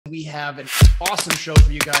We have an awesome show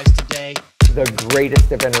for you guys today. The greatest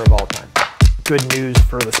eventer of all time. Good news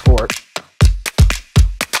for the sport.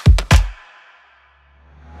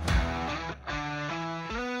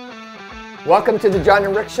 Welcome to the John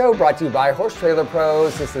and Rick Show, brought to you by Horse Trailer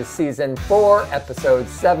Pros. This is season 4, episode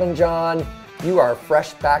 7, John. You are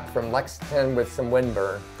fresh back from Lexington with some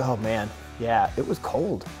windburn. Oh man, yeah, it was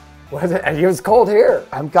cold. Was it? It was cold here.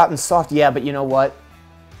 I've gotten soft, yeah, but you know what?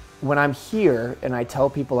 When I'm here and I tell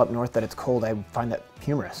people up north that it's cold, I find that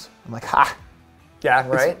humorous. I'm like, ha! Yeah,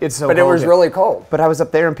 right? It's so but cold it was here. really cold. But I was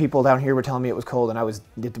up there and people down here were telling me it was cold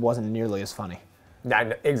and it wasn't nearly as funny.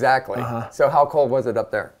 Exactly. So how cold was it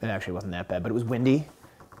up there? It actually wasn't that bad, but it was windy.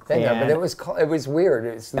 But it was cold. It was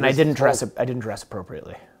weird. I didn't dress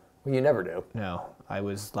appropriately. Well, you never do. No, I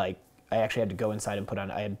was like, I actually had to go inside and put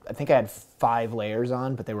on, I think I had 5 layers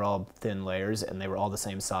on, but they were all thin layers and they were all the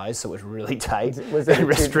same size, so it was really tight. Was it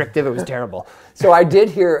restrictive? It was terrible. So I did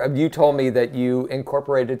hear, you told me that you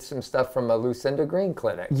incorporated some stuff from a Lucinda Green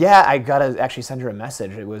clinic. Yeah, I got to actually send her a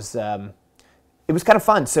message. It was kind of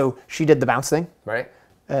fun. So she did the bounce thing. Right.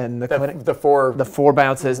 And the clinic. The four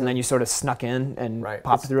bounces, and then you sort of snuck in and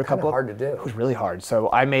popped through a couple. It's hard to do. It was really hard. So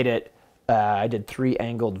I made it. I did 3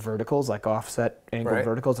 angled verticals, like offset angled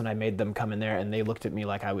verticals, and I made them come in there, and they looked at me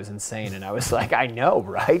like I was insane, and I was like, I know,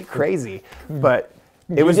 right? Crazy. But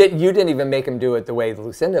it was. You didn't even make them do it the way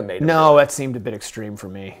Lucinda made it. No, that seemed a bit extreme for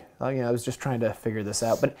me. I was just trying to figure this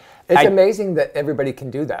out. But it's amazing that everybody can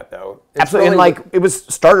do that, though. It's absolutely, really, and it was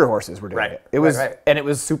starter horses were doing it. It was, and it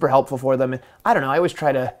was super helpful for them. And I don't know. I always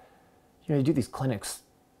try to, you do these clinics.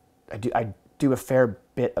 I do a fair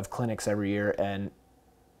bit of clinics every year, and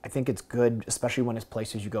I think it's good, especially when it's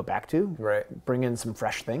places you go back to. Right. Bring in some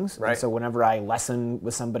fresh things. Right. And so whenever I lesson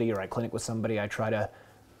with somebody or I clinic with somebody, I try to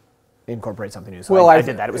incorporate something new. So well, I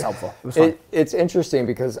did that. It was helpful. It was fun. It's interesting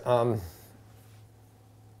because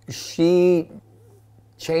she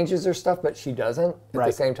changes her stuff, but she doesn't at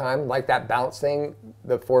the same time. Like that bounce thing,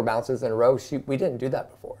 the 4 bounces in a row, we didn't do that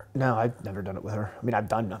before. No, I've never done it with her. I mean, I've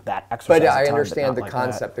done that exercise. But I understand the like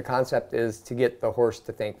concept. The concept is to get the horse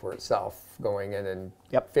to think for itself, going in and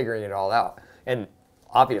figuring it all out. And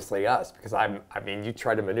obviously us, because I mean, you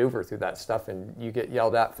try to maneuver through that stuff and you get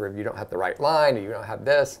yelled at for if you don't have the right line or you don't have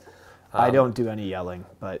this. I don't do any yelling,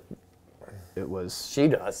 but it was. She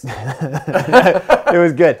does. It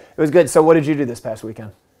was good. It was good. So what did you do this past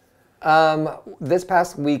weekend? This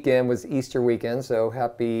past weekend was Easter weekend, so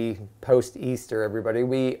happy post-Easter, everybody.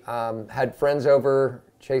 We had friends over,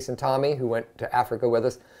 Chase and Tommy, who went to Africa with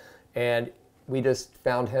us, and we just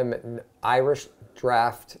found him an Irish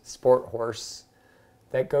draft sport horse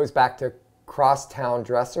that goes back to crosstown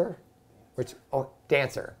dresser,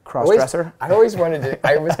 dancer. Cross-dresser? I always wanted to,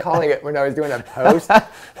 I was calling it when I was doing a post.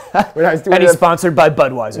 And he's sponsored by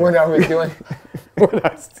Budweiser. When I was doing,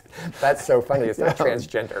 that's so funny, it's not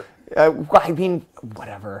transgender. I mean,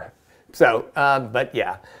 whatever. So, but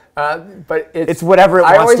yeah. But it's whatever it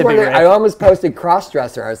wants to be. I almost posted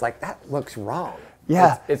cross-dresser. I was like, that looks wrong.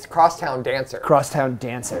 Yeah. It's crosstown dancer. Crosstown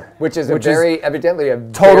dancer. Which is evidently a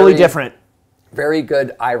totally different. Very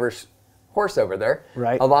good Irish horse over there.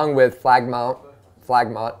 Right. Along with Flagmont,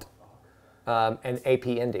 and AP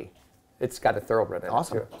Indy. It's got a thoroughbred in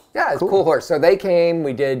awesome. it too. Yeah, it's a cool horse. So they came,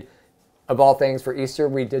 we did, of all things for Easter,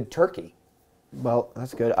 we did turkey. Well,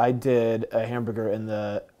 that's good. I did a hamburger in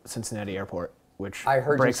the Cincinnati airport, which I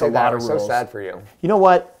heard breaks you say a lot that. of I'm rules. so sad for you. You know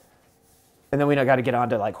what? And then we got to get on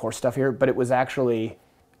to like horse stuff here, but it was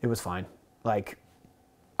fine. Like,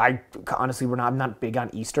 honestly, I'm not big on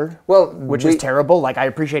Easter, which is terrible. Like, I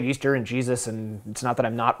appreciate Easter and Jesus, and it's not that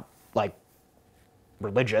I'm not like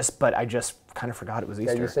religious, but I just kind of forgot it was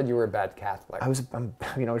Easter. Yeah, you said you were a bad Catholic. I was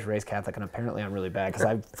raised Catholic, and apparently I'm really bad because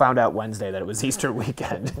I found out Wednesday that it was Easter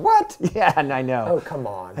weekend. What? Yeah, and I know. Oh, come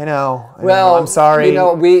on. I know. Well, I'm sorry.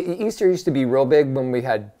 Easter used to be real big when we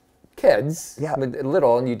had kids,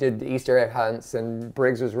 little, and you did the Easter egg hunts, and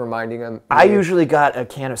Briggs was reminding them. I usually got a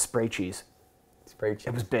can of spray cheese. Spray cheese.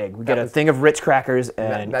 It was big. We get a thing of Ritz crackers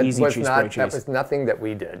and easy cheese spray cheese. That was nothing that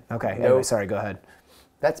we did. Okay. Anyway, sorry. Go ahead.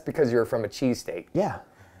 That's because you're from a cheese state. Yeah.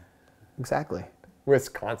 Exactly.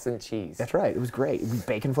 Wisconsin cheese. That's right. It was great. It was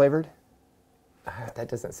bacon flavored. That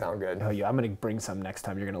doesn't sound good. Oh, yeah. I'm going to bring some next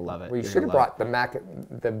time. You're going to love it. Well, you should have brought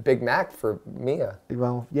the Big Mac for Mia.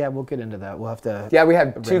 Well, yeah, we'll get into that. We'll have to. Yeah, we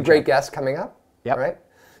have 2 great guests coming up. Yep. Right?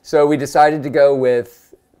 So we decided to go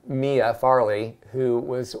with Mia Farley, who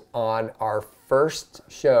was on our first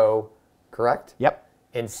show, correct? Yep.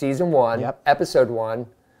 In season 1, episode 1.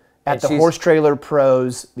 At the Horse Trailer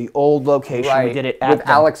Pros, the old location. Right. We did it with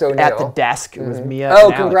Alex O'Neill. At the desk. It was Mia. Oh,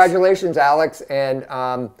 and congratulations, Alex. And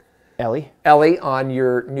Ellie on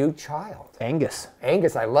your new child. Angus.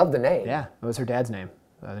 Angus, I love the name. Yeah, it was her dad's name.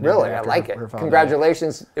 Really, I like it.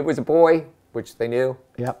 Congratulations. It was a boy, which they knew.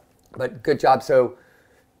 Yep. But good job. So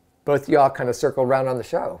both y'all kind of circled around on the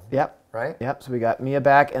show. Yep. right? Yep. So we got Mia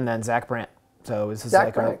back and then Zach Brandt. So this is Zach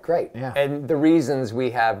like Brandt, great. Yeah. And the reasons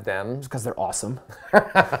we have them, because they're awesome.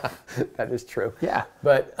 that is true. Yeah.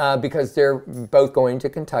 But because they're both going to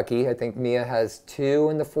Kentucky. I think Mia has 2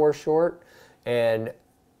 in the 4 short, and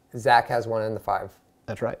Zach has 1 in the 5.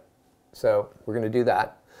 That's right. So we're going to do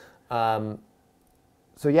that.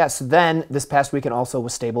 So yeah. So then this past weekend also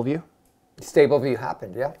was Stableview. Stableview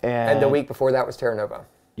happened, yeah. And the week before that was Terra Nova.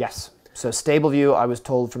 Yes. So Stableview, I was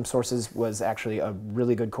told from sources, was actually a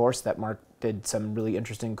really good course that Mark did some really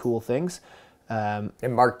interesting, cool things. And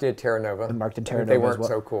Mark did Terra Nova. And Mark did Terra Nova. They weren't as well.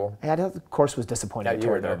 so cool. Yeah, the course was disappointing at you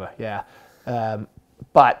were Terra there. Nova. Yeah.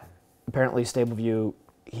 But apparently Stableview,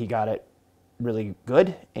 he got it really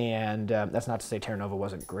good. And that's not to say Terra Nova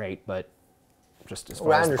wasn't great, but just as far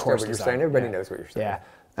Well, I as the understand course what you're design. saying. Everybody knows what you're saying.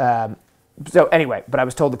 Yeah. So anyway, but I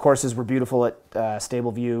was told the courses were beautiful at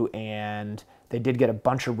Stableview, and they did get a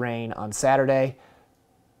bunch of rain on Saturday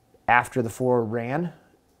after the 4 ran.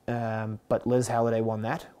 But Liz Halliday won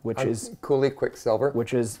that, which is Cooley Quicksilver.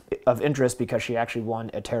 which is of interest because she actually won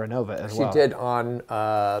at Terra Nova as well. She did on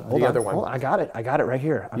the other one. Hold on, I got it right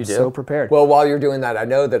here. I'm You do? so prepared. Well, while you're doing that, I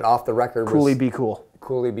know that off the record Cooley was be cool.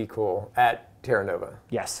 Cooley Be Cool at Terra Nova.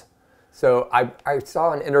 Yes. So I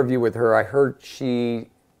saw an interview with her. I heard she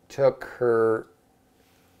took her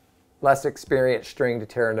less experienced string to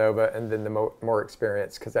Terra Nova and then the more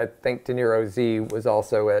experienced, because I think De Niro Z was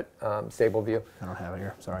also at Stableview. I don't have it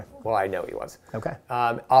here. Sorry. Well, I know he was. Okay.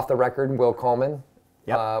 Off the record, Will Coleman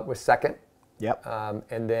was second. Yep.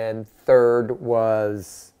 And then third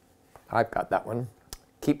was, I've got that one.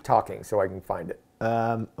 Keep talking so I can find it.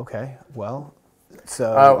 Okay. Well.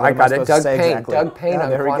 So I got it. Doug Payne. Exactly? Doug Payne on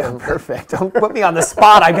there we quantum. go. Perfect. Don't put me on the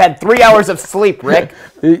spot. I've had 3 hours of sleep, Rick.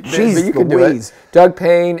 Jeez, you can do it. Doug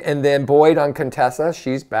Payne, and then Boyd on Contessa.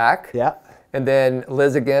 She's back. Yeah. And then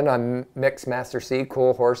Liz again on Mixed Master C,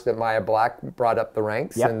 cool horse that Maya Black brought up the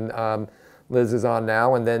ranks. Yep. And Liz is on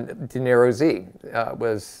now. And then De Niro Z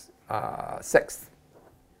was 6th.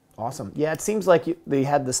 Awesome. Yeah, it seems like they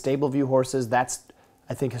had the Stableview horses. That's,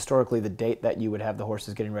 I think, historically the date that you would have the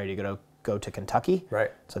horses getting ready to go to Kentucky.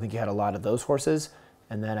 Right. So I think you had a lot of those horses.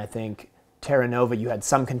 And then I think Terra Nova, you had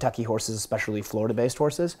some Kentucky horses, especially Florida-based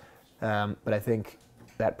horses. But I think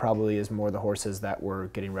that probably is more the horses that were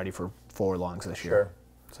getting ready for 4 longs this year. Sure.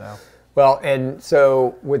 So. Well, and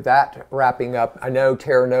so with that wrapping up, I know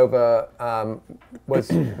Terra Nova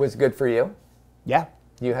was good for you. Yeah.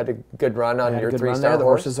 You had a good run on your 3-star The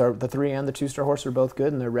horse. horses are, the 3 and the 2-star horse are both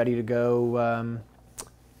good, and they're ready to go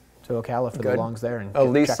to Ocala for the longs there and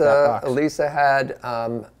check that box. Elisa had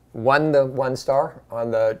won the 1-star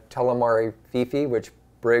on the Telemari Fifi, which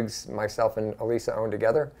Briggs, myself, and Elisa owned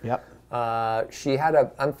together. Yep. She had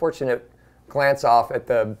an unfortunate glance off at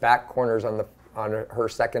the back corners on her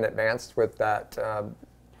second advance with that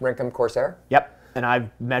Rinkum Corsair. Yep. And I've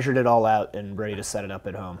measured it all out and ready to set it up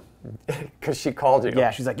at home. Because she called you.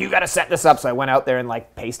 Yeah, she's like, you got to set this up. So I went out there and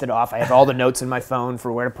pasted off. I have all the notes in my phone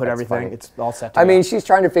for where to put everything. Funny. It's all set to I go. mean, she's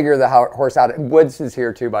trying to figure the horse out. Woods is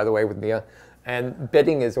here too, by the way, with Mia. And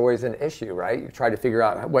bidding is always an issue, right? You try to figure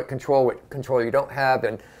out what control you don't have.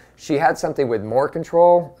 And she had something with more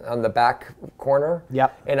control on the back corner.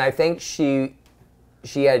 Yep. And I think she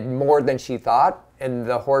had more than she thought. And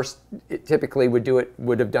the horse typically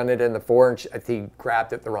would have done it in the 4, and I think he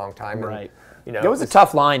grabbed it the wrong time. Right. And, it was a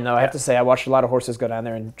tough line, though. I have to say, I watched a lot of horses go down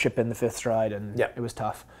there and chip in the 5th stride, and it was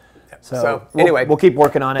tough. So anyway, we'll keep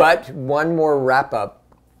working on it. But one more wrap up.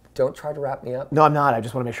 Don't try to wrap me up. No, I'm not. I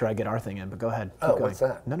just want to make sure I get our thing in, but go ahead. Keep going. What's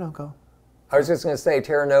that? No, go. I was just going to say,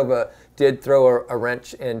 Terra Nova did throw a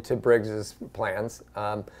wrench into Briggs's plans.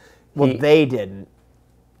 They didn't.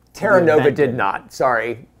 Terra Nova did not.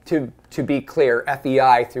 Sorry. To be clear,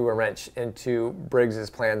 FEI threw a wrench into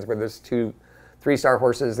Briggs's plans with his 2 3-star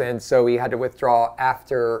horses, and so he had to withdraw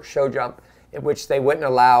after show jump, in which they wouldn't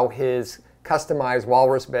allow his customized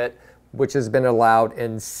walrus bit, which has been allowed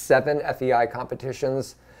in 7 FEI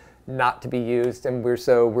competitions, not to be used, and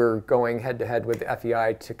we're going head to head with the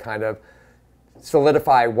FEI to kind of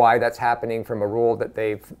solidify why that's happening from a rule that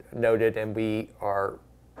they've noted, and we are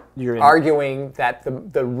arguing that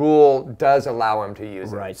the rule does allow him to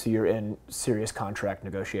use it. Right, so you're in serious contract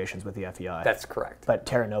negotiations with the FEI. That's correct. But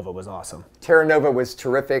Terra Nova was awesome. Terra Nova was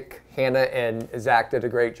terrific. Hannah and Zach did a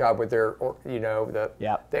great job with their, the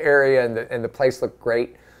area and the place looked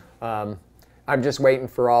great. I I'm just waiting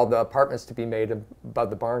for all the apartments to be made above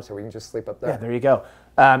the barn so we can just sleep up there. Yeah, there you go.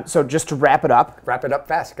 So just to wrap it up. Wrap it up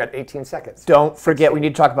fast. Got 18 seconds. Don't forget, we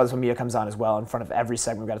need to talk about this when Mia comes on as well. In front of every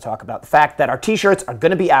segment, we've got to talk about the fact that our T-shirts are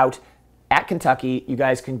going to be out at Kentucky. You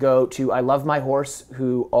guys can go to I Love My Horse,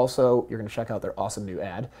 who also, you're going to check out their awesome new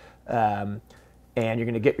ad. And you're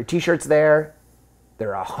going to get your T-shirts there.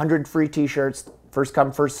 There are 100 free T-shirts. First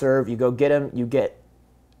come, first serve. You go get them. You get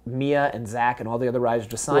Mia and Zach and all the other riders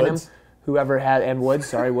to sign them. Whoever has, and Woods,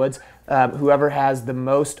 sorry, Woods. Whoever has the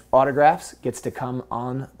most autographs gets to come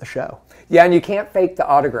on the show. Yeah, and you can't fake the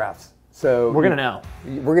autographs. So we're going to know.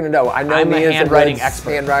 We're going to know. I know I'm Mia's a handwriting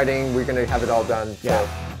expert. Handwriting, we're going to have it all done. Yeah, so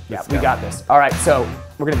yeah, we got this. All right, so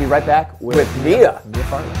we're going to be right back with Mia. Mia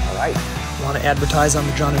Farley. All right. Want to advertise on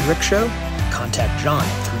the John and Rick Show? Contact John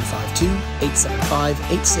at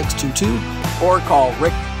 352-875-8622 or call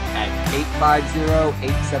Rick at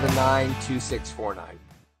 850-879-2649.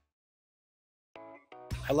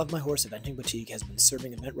 I Love My Horse Eventing Boutique has been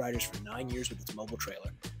serving event riders for 9 years with its mobile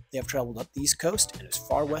trailer. They have traveled up the East Coast and as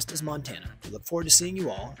far west as Montana. We look forward to seeing you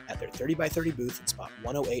all at their 30x30 booth in spot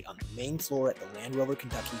 108 on the main floor at the Land Rover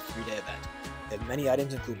Kentucky 3-day event. They have many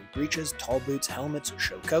items including breeches, tall boots, helmets,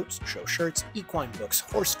 show coats, show shirts, equine books,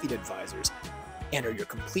 horse feed advisors, and are your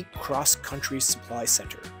complete cross-country supply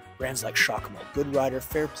center. Brands like Shakamo, Good Rider,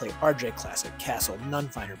 Fairplay, RJ Classic, Castle,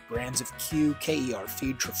 Nunfinder, brands of Q, KER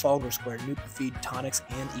Feed, Trafalgar Square, Nutrifeed, Tonics,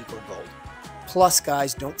 and Eagle Gold. Plus,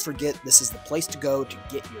 guys, don't forget this is the place to go to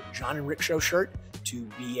get your John and Rick Show shirt, to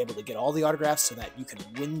be able to get all the autographs so that you can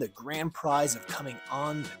win the grand prize of coming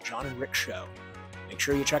on the John and Rick Show. Make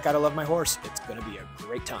sure you check out I Love My Horse. It's going to be a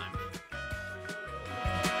great time.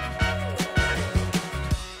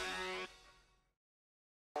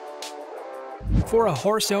 For a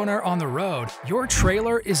horse owner on the road, your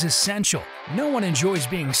trailer is essential. No one enjoys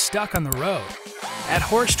being stuck on the road. At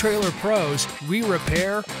Horse Trailer Pros, we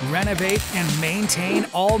repair, renovate, and maintain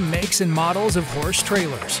all makes and models of horse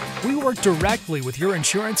trailers. We work directly with your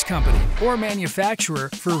insurance company or manufacturer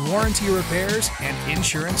for warranty repairs and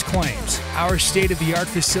insurance claims. Our state-of-the-art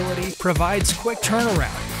facility provides quick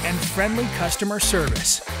turnaround and friendly customer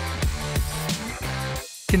service.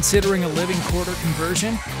 Considering a living quarter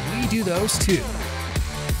conversion? We do those too.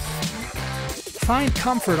 Find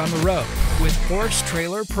comfort on the road with Horse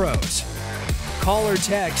Trailer Pros. Call or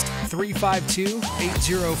text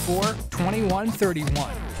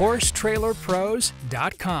 352-804-2131.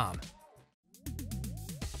 HorseTrailerPros.com.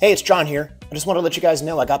 Hey, it's John here. I just want to let you guys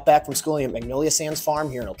know I got back from schooling at Magnolia Sands Farm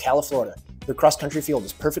here in Ocala, Florida. Your cross-country field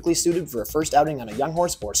is perfectly suited for a first outing on a young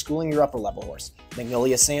horse or schooling your upper-level horse.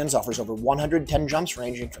 Magnolia Sands offers over 110 jumps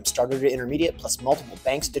ranging from starter to intermediate, plus multiple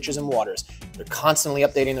banks, ditches, and waters. They're constantly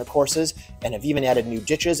updating their courses and have even added new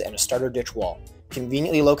ditches and a starter ditch wall.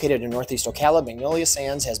 Conveniently located in Northeast Ocala, Magnolia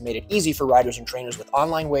Sands has made it easy for riders and trainers with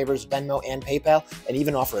online waivers, Venmo, and PayPal, and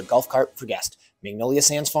even offer a golf cart for guests.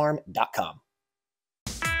 MagnoliaSandsFarm.com.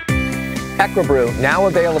 Equibrew, now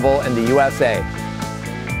available in the USA.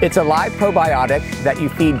 It's a live probiotic that you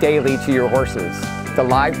feed daily to your horses. The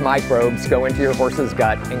live microbes go into your horse's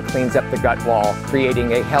gut and cleans up the gut wall,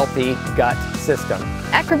 creating a healthy gut system.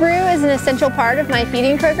 Equibrew is an essential part of my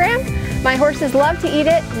feeding program. My horses love to eat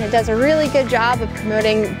it, and it does a really good job of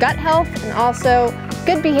promoting gut health and also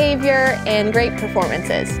good behavior and great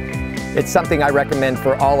performances. It's something I recommend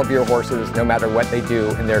for all of your horses, no matter what they do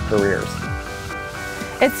in their careers.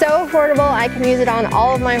 It's so affordable, I can use it on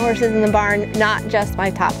all of my horses in the barn, not just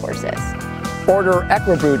my top horses. Order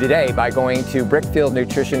Equibrew today by going to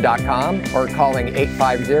brickfieldnutrition.com or calling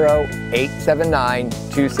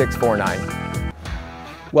 850-879-2649.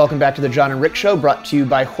 Welcome back to the John and Rick Show, brought to you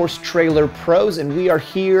by Horse Trailer Pros, and we are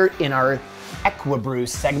here in our Equibrew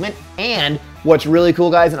segment. And what's really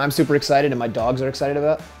cool, guys, and I'm super excited, and my dogs are excited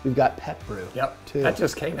about, we've got pet brew. Yep, too. that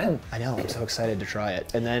just came in. I know, I'm so excited to try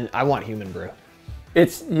it. And then I want human brew.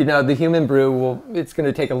 It's, you know, the human brew it's going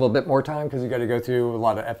to take a little bit more time because you got to go through a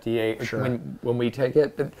lot of FDA when we take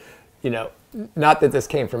it. But, you know, not that this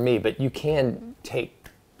came from me, but you can take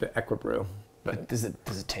the Equibrew. But does it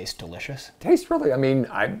taste delicious? Tastes really, I mean,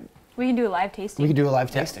 we can do a live tasting. We could do a live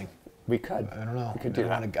tasting. We could. I don't know. We could do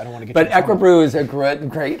that. I don't want to get. But Equibrew is a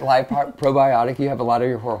great live probiotic. You have a lot of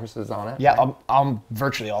your horses on it. Yeah, right?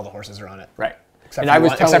 Virtually all the horses are on it. Right.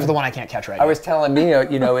 Except for the one I can't catch right now. I was telling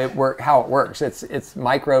Mia, you know, how it works. It's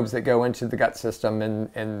microbes that go into the gut system,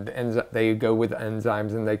 and they go with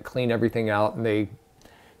enzymes, and they clean everything out, and they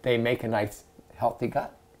make a nice, healthy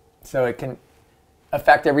gut. So it can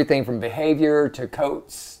affect everything from behavior to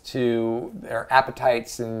coats to their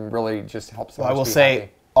appetites, and really just helps them. Well, I will say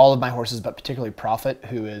all of my horses, but particularly Prophet,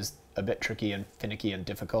 who is a bit tricky and finicky and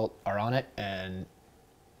difficult, are on it, and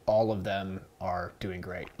all of them are doing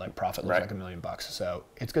great. Like profit looks like $1 million. So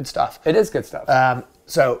it's good stuff. It is good stuff.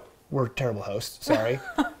 So we're terrible hosts. Sorry.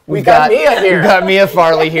 we got Mia here. We got Mia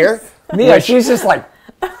Farley here. Mia, she's just like.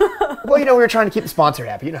 Well, we were trying to keep the sponsor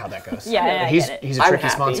happy. You know how that goes. Yeah, he's a tricky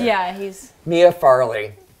sponsor. Yeah, he's Mia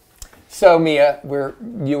Farley. So Mia,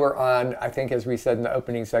 you were on, I think as we said in the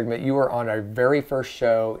opening segment, you were on our very first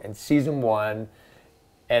show in season 1.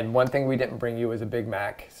 And one thing we didn't bring you was a Big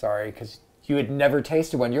Mac. Sorry, because you had never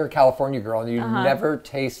tasted one. You're a California girl, and you never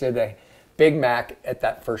tasted a Big Mac at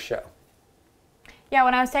that first show. Yeah,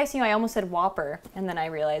 when I was texting you, I almost said Whopper, and then I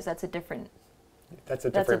realized that's a different. That's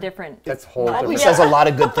whole Probably different. says a lot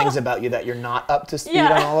of good things about you that you're not up to speed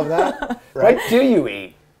on all of that. Right? What do you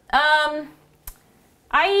eat?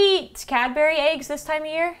 I eat Cadbury eggs this time of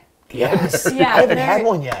year. Yes. Yeah, I haven't had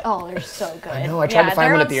one yet. Oh, they're so good. I know. I tried to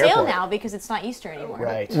find one at the they're on airport. sale now because it's not Easter anymore.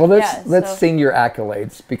 Right. Well, let's sing your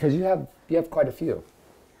accolades because you have quite a few.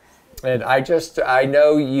 And I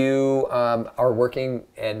know you are working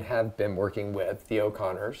and have been working with the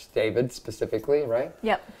O'Connors, David specifically, right?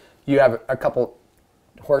 Yep. You have a couple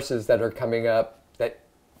horses that are coming up. That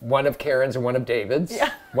one of Karen's and one of David's.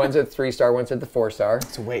 Yeah. One's a 3-star, one's a 4-star.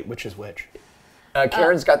 So wait, which is which?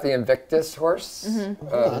 Karen's got the Invictus horse.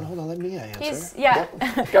 Hold on, let me answer.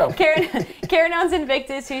 Go. Karen owns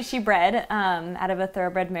Invictus, who she bred out of a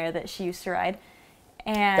thoroughbred mare that she used to ride.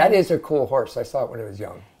 And That is a cool horse. I saw it when it was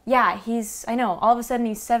young. yeah, I know, all of a sudden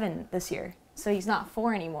he's 7 this year. So he's not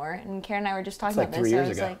 4 anymore. And Karen and I were just talking like about 3 this. years I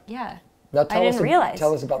was ago. like, yeah. Now I didn't realize.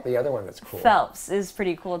 Tell us about the other one that's cool. Phelps is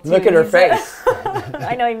pretty cool too. Look at her He's- face.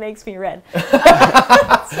 I know he makes me red.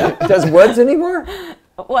 Does Woods anymore?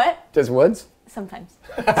 What? Does Woods? Sometimes.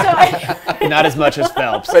 So Not as much as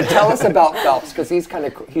Phelps. But tell us about Phelps because he's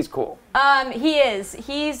cool. he is.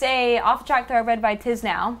 He's a off-the-track thoroughbred by Tiz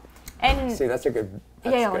Now. And See, that's good.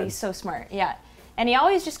 he's so smart. Yeah. And he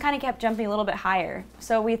always just kind of kept jumping a little bit higher.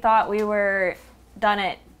 So we thought we were done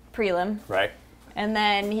at prelim. Right. And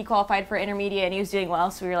then he qualified for intermediate and he was doing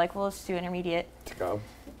well. So we were like, well, let's do intermediate. To go.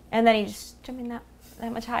 And then he just jumping that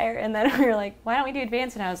much higher. And then we were like, why don't we do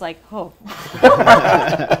advanced? And I was like, oh.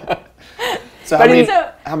 So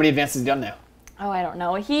how many advances has he done now? Oh, I don't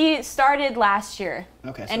know. He started last year.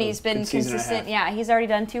 Okay. And so he's been good season and a consistent. half. Yeah, he's already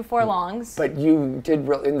done 2 4-longs. But you did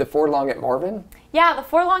in the 4-long at Marvin? Yeah, the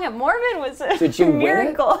 4-long at Mormon was a Did you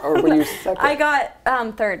miracle. win it? Or were you second? I got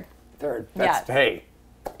 3rd. Third. That's, Yeah. Hey,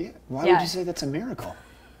 Yeah. Why Yeah. would you say that's a miracle?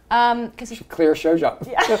 Because he clear show jump.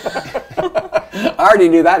 Yeah. I already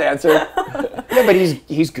knew that answer. Yeah, but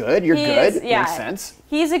he's good. You're good. Yeah, Makes sense.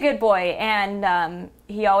 He's a good boy, and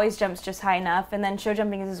he always jumps just high enough. And then show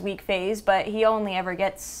jumping is his weak phase, but he only ever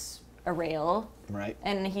gets a rail. Right.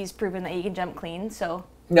 And he's proven that he can jump clean. So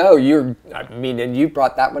No, and you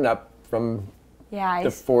brought that one up from yeah, the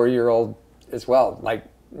 4-year-old as well. Like,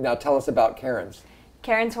 now tell us about Karen's.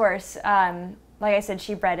 Karen's horse. Like I said,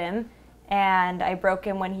 she bred him, and I broke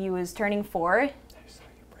him when he was turning 4.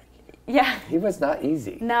 Yeah. He was not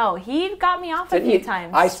easy. No, he got me off a few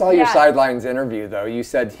times. I saw your sidelines interview, though. You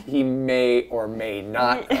said he may or may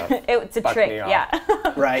not have It's a bucked trick, me off.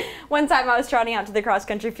 yeah. Right. One time I was trotting out to the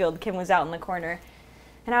cross-country field. Kim was out in the corner.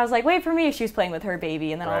 And I was like, wait for me. She was playing with her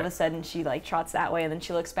baby. And then all of a sudden she like trots that way. And then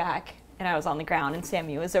she looks back. And I was on the ground. And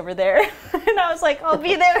Sammy was over there. And I was like, I'll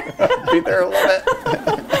be there. Be there a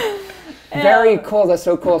little bit. Very cool. That's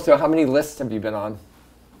so cool. So how many lists have you been on?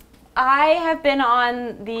 I have been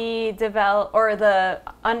on the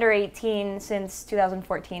under 18 since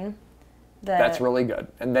 2014. That's really good.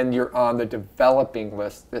 And then you're on the developing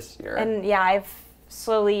list this year. And yeah, I've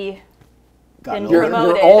slowly been you're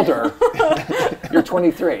promoted. You're older. You're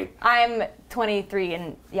 23. I'm 23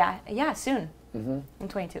 and yeah, soon. I'm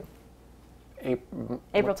 22.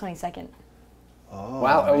 April 22nd. Oh,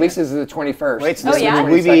 wow, at least this is the 21st. Wait,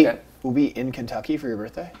 so we'll be in Kentucky for your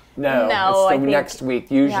birthday? No, it's the next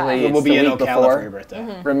week. Usually it's we'll be the in week Ocala before. for your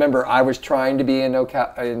birthday. Remember, I was trying to be in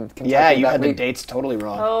Kentucky. Yeah, you that had week. the dates totally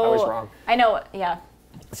wrong. Oh, I was wrong. I know, yeah.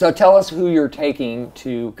 So tell us who you're taking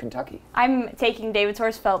to Kentucky. I'm taking David's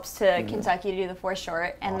horse Phelps to Kentucky to do the 4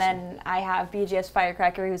 short, and then I have BGS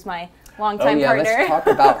Firecracker, who's my longtime partner. Let's talk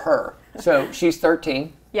about her. So she's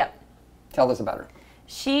 13. Yep. Tell us about her.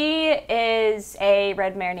 She is a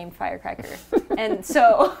red mare named Firecracker, and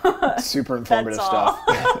so super informative stuff.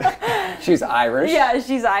 She's Irish. Yeah,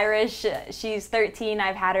 she's Irish. She's 13.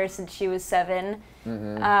 I've had her since she was 7.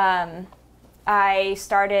 I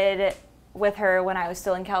started with her when I was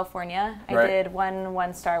still in California. I did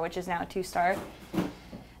 1 star, which is now 2 star,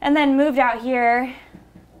 and then moved out here.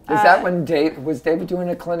 Is that when was David doing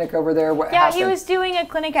a clinic over there? What happened? He was doing a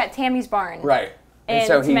clinic at Tammy's barn. Right. In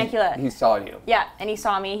so Temecula. he saw you. Yeah, and he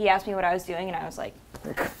saw me. He asked me what I was doing, and I was like,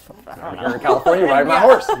 I'm here in California riding my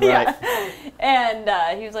horse. Yeah.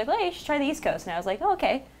 And he was like, well, you should try the East Coast. And I was like, oh,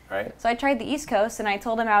 okay. Right. So I tried the East Coast, and I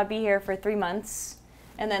told him I would be here for 3 months.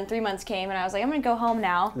 And then 3 months came, and I was like, I'm going to go home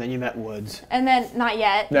now. And then you met Woods. And then, not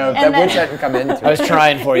yet. No, and Woods hadn't come into it. I was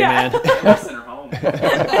trying for you, man. Send her home.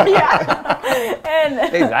 Yeah.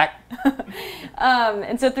 And, hey, Zach.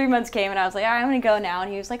 and so 3 months came, and I was like, all right, I'm going to go now.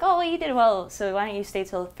 And he was like, oh, well, you did well, so why don't you stay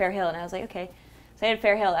till Fair Hill? And I was like, okay. So I did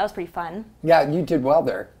Fair Hill. That was pretty fun. Yeah, you did well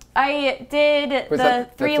there. I did the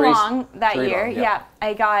three long that year. Yeah.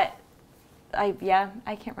 I can't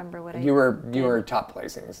remember what I did. You were top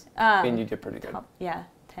placings. And you did pretty good.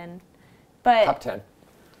 10. But top 10.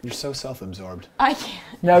 You're so self-absorbed. I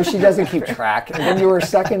can't. No, she doesn't keep track. And then you were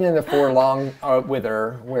second in the 4 long with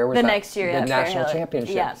her. Where was the that? next year? The national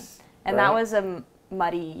championships. Yeah, and right? that was a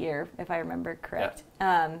muddy year, if I remember correct.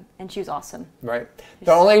 Yeah. And she was awesome. Right.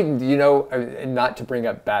 The only, not to bring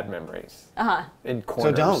up bad memories. In corners.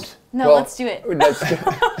 So don't. No, let's do it.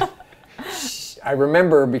 I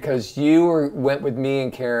remember because you went with me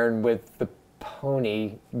and Karen with the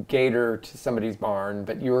pony Gator to somebody's barn,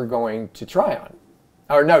 but you were going to Tryon.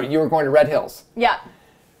 Or no, you were going to Red Hills. Yeah.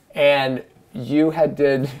 And you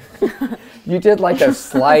you did like a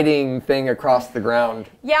sliding thing across the ground.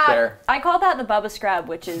 Yeah, there. I call that the Bubba Scrub,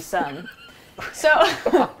 which is so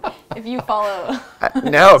if you follow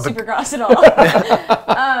Supercross at all.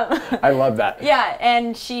 I love that. Yeah,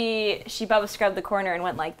 and she Bubba Scrubbed the corner and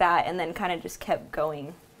went like that, and then kind of just kept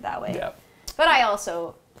going that way. Yeah. But I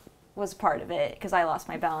also was part of it because I lost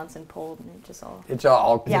my balance and pulled, and it's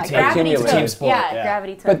all gravity took. team sport. Yeah,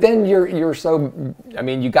 gravity took. But then you're so,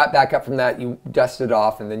 you got back up from that, you dusted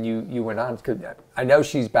off, and then you went on. I know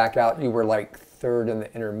she's back out. You were like 3rd in the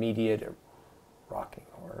intermediate at Rocking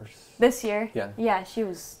Horse. This year? Yeah. Yeah, she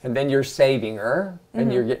was. And then you're saving her,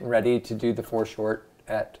 and you're getting ready to do the 4 short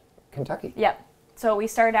at Kentucky. Yep. So we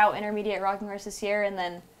started out intermediate at Rocking Horse this year, and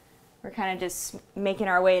then we're kind of just making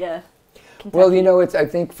our way to Kentucky. Well, I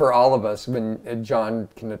think for all of us, when John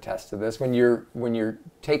can attest to this, when you're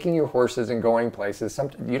taking your horses and going places,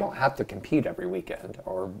 you don't have to compete every weekend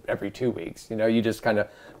or every 2 weeks. You just kind of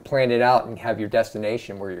plan it out and have your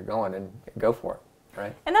destination where you're going and go for it,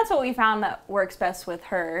 right? And that's what we found that works best with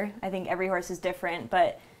her. I think every horse is different,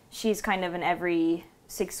 but she's kind of an every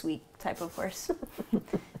 6-week type of horse.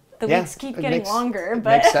 The weeks keep getting longer,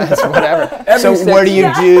 but makes sense. Whatever. So where do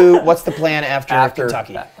you do? What's the plan after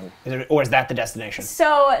Kentucky? Or is that the destination?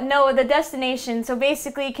 So no, the destination. So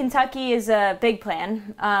basically, Kentucky is a big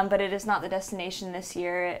plan, but it is not the destination this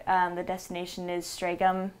year. The destination is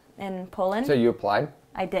Stragum in Poland. So you applied?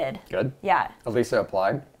 I did. Good. Yeah. Elisa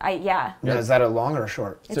applied? Yeah. Is that a long or a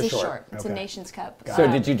short? It's a short. It's a Nations Cup. So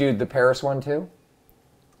did you do the Paris one too?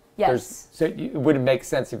 Yes. So it would make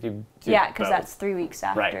sense if you did because that's 3 weeks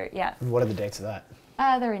after. Right. Yeah. What are the dates of that?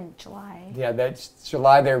 They're in July. Yeah, that's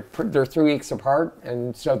July. They're 3 weeks apart,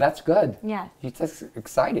 and so that's good. Yeah. That's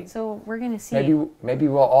exciting. So we're gonna see. Maybe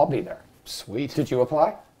we'll all be there. Sweet. Did you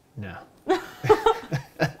apply? No.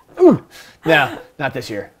 No, not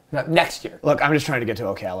this year. No, next year. Look, I'm just trying to get to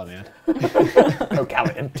Ocala, man.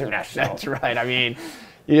 Ocala International. That's right. I mean,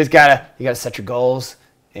 you gotta set your goals.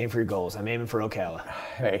 Aim for your goals. I'm aiming for Ocala.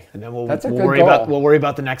 Hey, and then we'll worry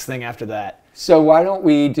about the next thing after that. So why don't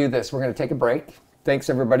we do this? We're going to take a break. Thanks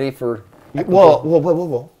everybody for.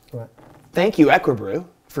 Whoa. Thank you, Equibrew,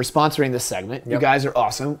 for sponsoring this segment. Yep. You guys are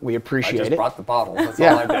awesome. We appreciate it. I just brought the bottle. That's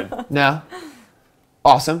all I did. No.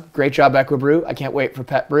 Awesome. Great job, Equibrew. I can't wait for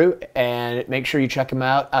Pet Brew. And make sure you check them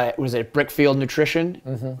out. Was it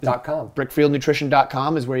BrickfieldNutrition.com?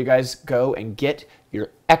 BrickfieldNutrition.com is where you guys go and get your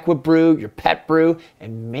Equibrew, your Pet Brew,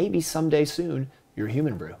 and maybe someday soon, your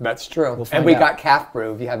Human Brew. That's true. And we got Calf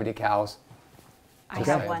Brew if you have any cows. I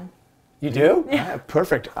have one. You do? Yeah,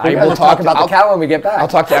 perfect. We'll talk about the cow when we get back. I'll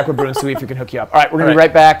talk to Equibrew and see if we can hook you up. All right, we're going to be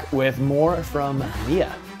right back with more from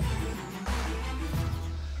Mia.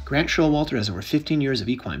 Grant Showalter has over 15 years of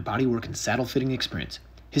equine bodywork and saddle fitting experience.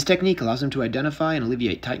 His technique allows him to identify and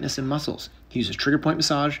alleviate tightness in muscles. He uses trigger point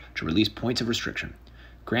massage to release points of restriction.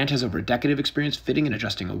 Grant has over a decade of experience fitting and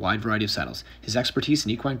adjusting a wide variety of saddles. His expertise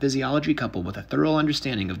in equine physiology, coupled with a thorough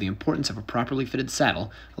understanding of the importance of a properly fitted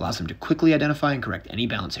saddle, allows him to quickly identify and correct any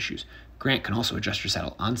balance issues. Grant can also adjust your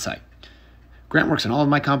saddle on site. Grant works on all of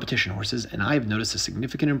my competition horses, and I have noticed a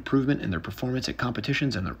significant improvement in their performance at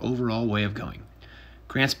competitions and their overall way of going.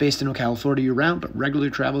 Grant's based in Ocala, Florida year-round, but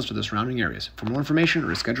regularly travels to the surrounding areas. For more information or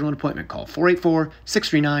to schedule an appointment, call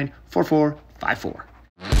 484-639-4454.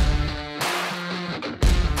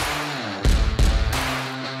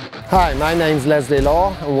 Hi, my name's Leslie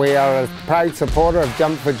Law, and we are a proud supporter of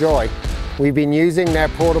Jump for Joy. We've been using their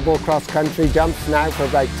portable cross-country jumps now for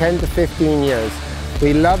about 10 to 15 years.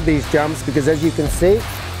 We love these jumps because, as you can see,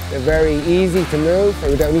 they're very easy to move. It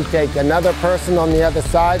would only take another person on the other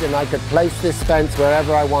side and I could place this fence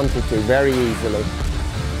wherever I wanted to very easily.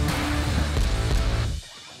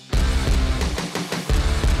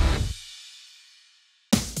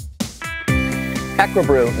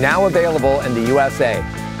 EquiBrew, now available in the USA.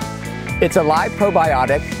 It's a live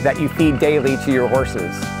probiotic that you feed daily to your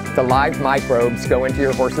horses. The live microbes go into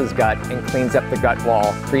your horse's gut and cleans up the gut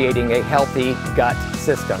wall, creating a healthy gut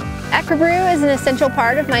system. EquiBrew is an essential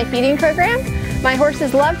part of my feeding program. My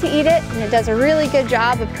horses love to eat it, and it does a really good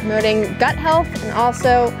job of promoting gut health and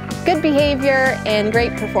also good behavior and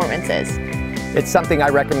great performances. It's something I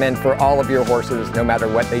recommend for all of your horses, no matter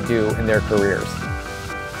what they do in their careers.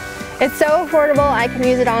 It's so affordable, I can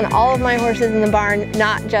use it on all of my horses in the barn,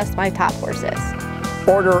 not just my top horses.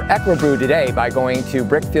 Order EquiBrew today by going to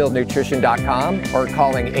brickfieldnutrition.com or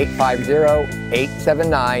calling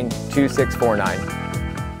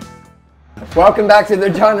 850-879-2649. Welcome back to the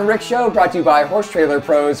John and Rick Show, brought to you by Horse Trailer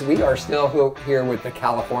Pros. We are still here with the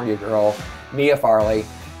California girl, Mia Farley.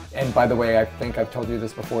 And by the way, I think I've told you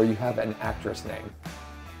this before, you have an actress name.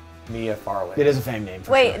 Mia Farley. It is a fame name.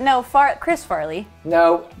 Wait, no, Chris Farley.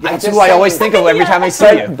 No, that's who I always think of every time I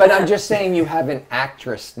see you. But I'm just saying you have an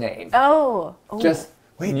actress name. Oh. Just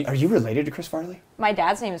wait. Are you related to Chris Farley? My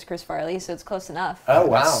dad's name is Chris Farley, so it's close enough. Oh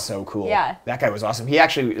wow, that's so cool. Yeah, that guy was awesome. He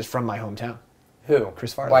actually is from my hometown. Who?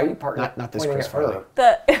 Chris Farley. Why are you partnering? Not this Chris Farley.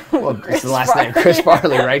 Well, it's the last name, Chris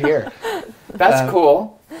Farley, right here. That's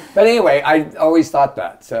cool. But anyway, I always thought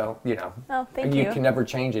that, so, you know. Oh, thank you. You can never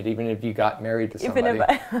change it, even if you got married to somebody. Even if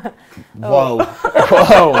Whoa.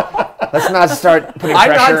 Whoa. Let's not start putting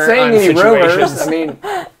pressure on I'm not saying any situations. rumors. I mean,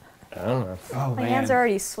 I don't know. Oh, my hands are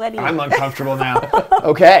already sweaty. I'm uncomfortable now.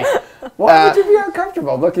 Okay. Why would you be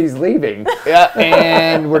uncomfortable? Look, he's leaving. Yeah,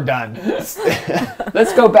 and we're done.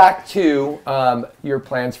 Let's go back to your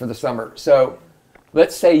plans for the summer. So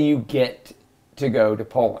let's say you get to go to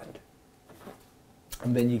Poland.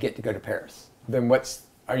 And then you get to go to Paris. Then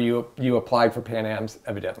you applied for Pan Am's,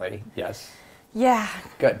 evidently, yes. Yeah.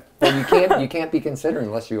 Good. Well, you can't be considered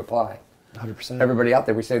unless you apply. 100%. Everybody out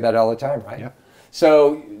there, we say that all the time, right? Yep.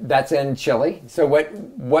 So that's in Chile. So what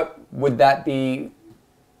would that be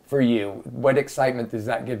for you? What excitement does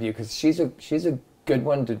that give you? Because she's a good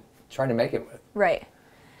one to try to make it with. Right.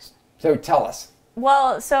 So tell us.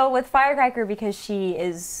 Well, so with Firecracker, because she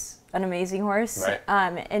is an amazing horse, right.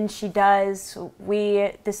 And we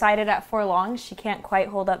decided at 4 longs she can't quite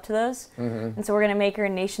hold up to those, and so we're going to make her a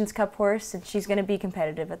Nations Cup horse, and she's going to be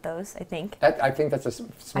competitive at those, I think. I think that's a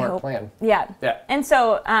smart plan. Yeah. Yeah. And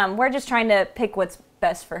so we're just trying to pick what's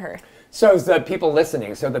best for her. So as the people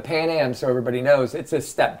listening, so the Pan Am, so everybody knows, it's a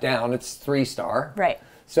step down. It's 3-star. Right.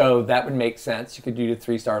 So that would make sense. You could do the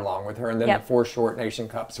 3-star long with her, and then the 4 short Nation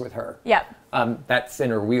Cups with her. Yep. That's in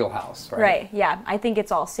her wheelhouse, right? Right, yeah. I think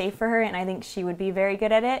it's all safe for her, and I think she would be very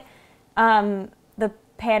good at it. The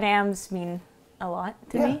Pan Ams mean a lot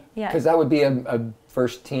to me. Yeah. Because that would be a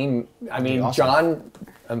first team. I mean, awesome.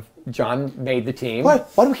 John made the team. What?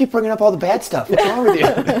 Why do we keep bringing up all the bad stuff? What's wrong with you?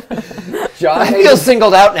 I feel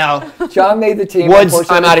singled out now. John made the team. Woods,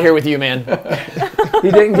 I'm out of here with you, man.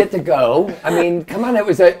 He didn't get to go. I mean, come on, it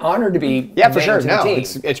was an honor to be for sure. to No, the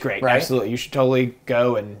team, it's great. right? Absolutely. You should totally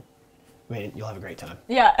go, and I mean, you'll have a great time.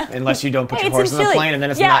 Yeah. Unless you don't put Hey, your horse on the plane, and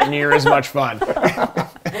then it's not near as much fun.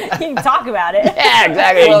 You can talk about it. Yeah,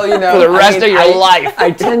 exactly. Well, you know, for the rest of your life.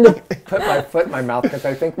 I tend to put my foot in my mouth because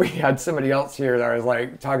I think we had somebody else here that was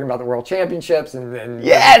like talking about the World Championships, and then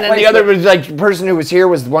and then the other was like person who was here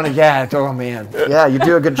was one of oh man, yeah, you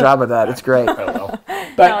do a good job of that. It's great.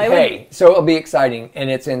 But hey, so it'll be exciting, and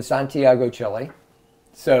it's in Santiago, Chile.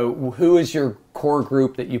 So who is your core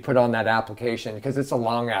group that you put on that application? Because it's a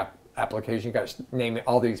long application. You got to name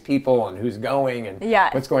all these people and who's going and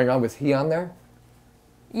what's going on. Was he on there?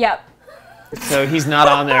 Yep. So he's not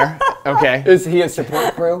on there. Okay. Is he a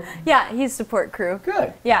support crew? Yeah, he's support crew.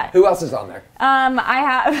 Good. Yeah. Who else is on there?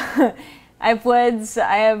 I have Woods.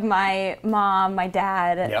 I have my mom, my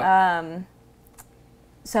dad.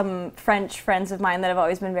 Some French friends of mine that have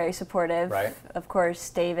always been very supportive. Right. Of course,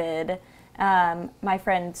 David. My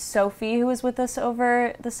friend Sophie, who was with us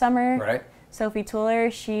over the summer. Right. Sophie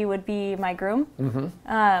Tuller, she would be my groom.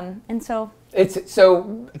 And so it's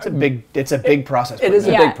a big process. It is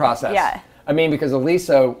a big process. Yeah. I mean, because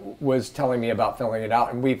Elisa was telling me about filling it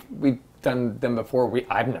out, and we've done them before.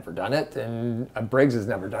 I've never done it, and Briggs has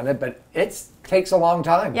never done it, but it takes a long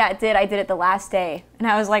time. Yeah, it did. I did it the last day, and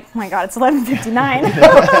I was like, oh my God, it's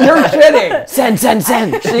 11:59. You're kidding. Send.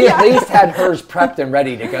 She at least had hers prepped and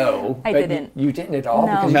ready to go. I didn't. You didn't at all?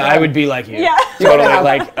 No. No, I would be like you. Yeah. Totally. You're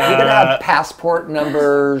Like, gonna have passport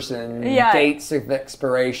numbers and Yeah. dates of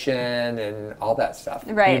expiration and all that stuff.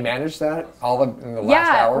 Right. You managed that all in the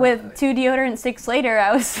last hour? With 2 deodorant sticks later,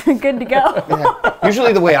 I was good to go.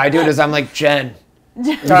 usually the way I do it is I'm like, Jen,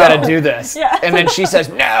 you gotta do this. Yeah. And then she says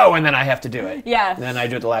no, and then I have to do it. Yeah. And then I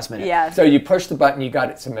do it the last minute. Yeah. So you pushed the button, you got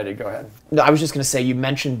it submitted. Go ahead. No, I was just gonna say, you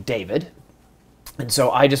mentioned David. And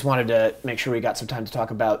so I just wanted to make sure we got some time to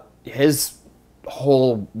talk about his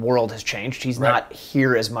whole world has changed. He's not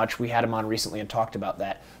here as much. We had him on recently and talked about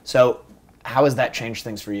that. So how has that changed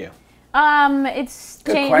things for you? It's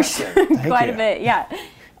Good changed question. quite you. a bit,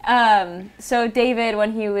 yeah. So David,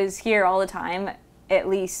 when he was here all the time, at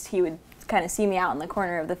least he would kind of see me out in the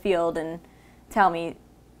corner of the field and tell me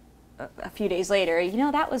a few days later, you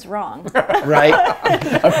know, that was wrong. Right?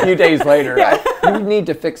 A few days later, you need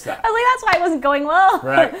to fix that. I was like, that's why it wasn't going well.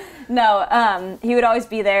 Right. No, he would always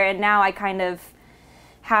be there, and now I kind of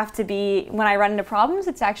have to be, when I run into problems,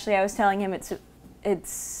 it's actually, I was telling him,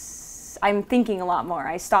 I'm thinking a lot more.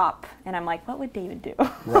 I stop, and I'm like, what would David do?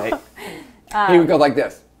 Right. He would go like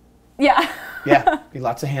this. Yeah. Yeah.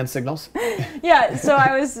 Lots of hand signals. Yeah, so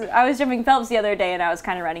I was jumping Phelps the other day, and I was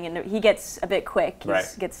kind of running into, he gets a bit quick. He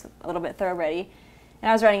gets a little bit throw ready. And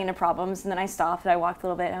I was running into problems, and then I stopped, and I walked a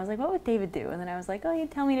little bit, and I was like, what would David do? And then I was like, oh, you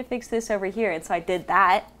tell me to fix this over here. And so I did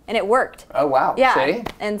that, and it worked. Oh, wow. Yeah. See?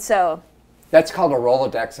 And so... That's called a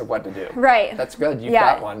Rolodex of what to do. Right. That's good. You've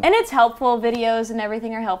got one. And it's helpful. Videos and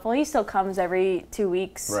everything are helpful. He still comes every 2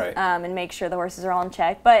 weeks Right. And makes sure the horses are all in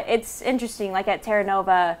check. But it's interesting. Like at Terra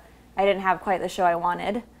Nova, I didn't have quite the show I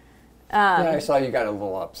wanted. Yeah, I saw you got a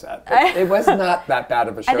little upset. But it was not that bad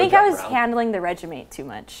of a show. I think I was handling the regimate too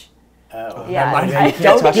much. Oh, Yeah, You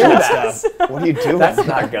can't touch that stuff. What are you doing? That's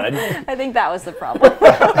not good. I think that was the problem.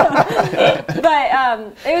 But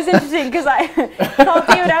it was interesting because I called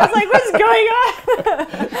David and I was like, what's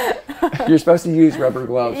going on? You're supposed to use rubber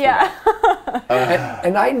gloves. Yeah.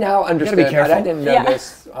 And I now understand be that. careful. I didn't know Yeah.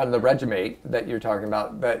 this on the regimate that you're talking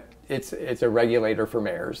about, but it's a regulator for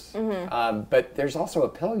mares. Mm-hmm. But there's also a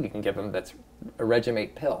pill you can give them that's a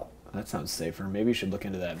regimate pill. That sounds safer. Maybe you should look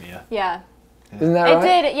into that, Mia. Yeah. Isn't that It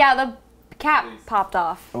right? did. Yeah, the cap popped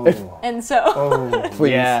off. Oh. And so...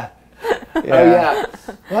 Please. Yeah. Oh, yeah.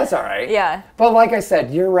 Well, that's all right. Yeah. But like I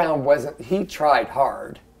said, year round wasn't, he tried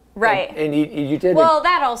hard. Right. And you did. Well,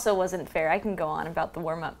 that also wasn't fair. I can go on about the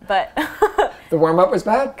warm-up, but The warm up was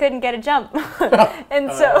bad? couldn't get a jump. And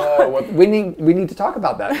so... Well, we need to talk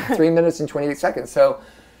about that. 3 minutes and 28 seconds. So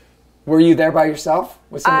were you there by yourself?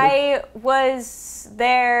 Was somebody? I was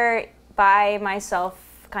there by myself,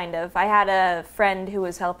 kind of. I had a friend who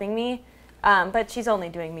was helping me, but she's only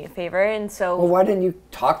doing me a favor, and so... Well, why didn't you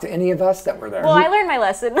talk to any of us that were there? Well, I learned my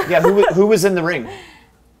lesson. Yeah, who was in the ring?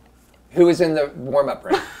 Who was in the warm-up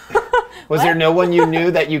ring? Was there no one you knew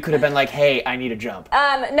that you could have been like, hey, I need a jump?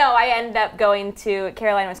 No, I ended up going to...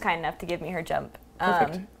 Caroline was kind enough to give me her jump.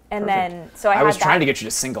 Perfect. And then, so I I had was that. trying to get you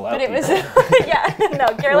to single out But it was... people. Yeah, no,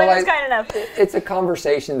 Caroline Well, was kind enough to... It's a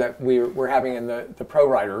conversation that we're having in the Pro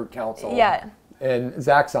Rider Council. Yeah. And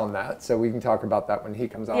Zach's on that, so we can talk about that when he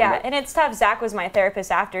comes on. Yeah, But- and it's tough. Zach was my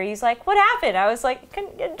therapist after. He's like, what happened? I was like,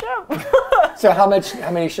 couldn't get a jump. So how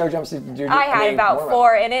many show jumps did you do? I had about warm-up?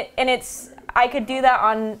 4, and it's... I could do that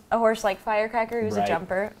on a horse like Firecracker, who's Right. a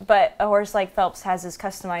jumper, but a horse like Phelps has his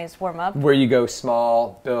customized warm-up. Where you go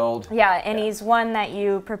small, build. Yeah, and he's one that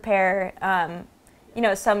you prepare, you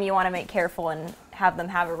know, some you want to make careful and have them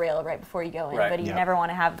have a rail right before you go in, Right, but you yep. never want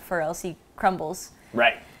to have it or else he crumbles.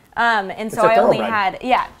 Right. And so a I only thoroughbred.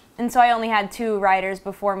 I only had 2 riders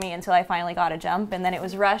before me until I finally got a jump, and then it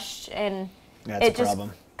was rushed, and That's it a just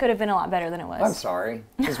problem. could have been a lot better than it was. I'm sorry,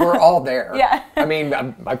 because we're all there. Yeah. I mean,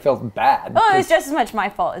 I felt bad. Oh, it was just as much my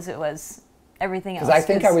fault as it was everything else. Because I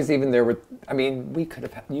think I was even there with, I mean, we could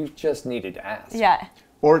have, you just needed to ask. Yeah.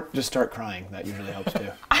 Or just start crying. That usually helps too.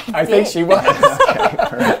 I think she was.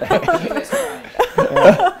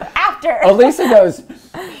 After. Elisa goes,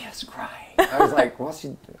 Mia's crying. I was like, well,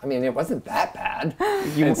 it wasn't that bad.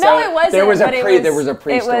 And so No, it wasn't, There was but it there was a was-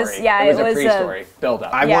 pre-story. it was- yeah, It was it a was a- pre-story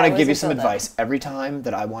build-up. I Yeah, want it to was give a you some build-up. advice. Every time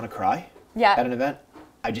that I want to cry Yeah. at an event,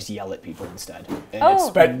 I just yell at people instead. And Oh. it's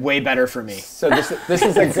been way better for me. So this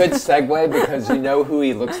is a good segue because you know who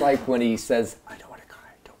he looks like when he says, I don't want to cry,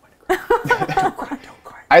 don't want to cry, don't cry, don't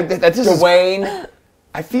cry. That's just, Dwayne,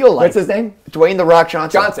 I feel like what's his name? Dwayne the Rock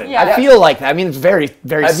Johnson. Johnson. Yeah. I feel like that. I mean, it's very,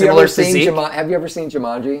 very Have you similar ever seen physique. Have you ever seen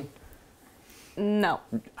Jumanji? No.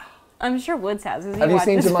 I'm sure Woods has. Have you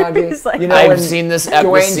seen Jumanji? Like, you know, I've seen this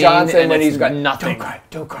Dwayne Johnson when he's got nothing.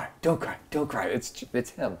 Don't cry. It's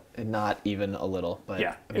him. Not even a little, but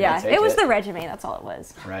yeah, it was the regimen. That's all it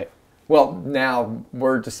was. Right. Well, now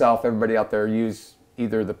word to self, everybody out there, use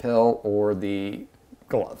either the pill or the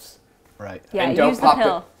gloves. Right. Yeah, and don't use pop the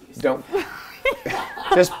pill. Don't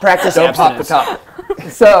just practice. Don't pop the top.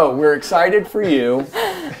 So we're excited for you.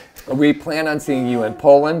 We plan on seeing you in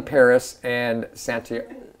Poland, Paris, and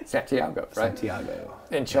Santiago, right? Santiago.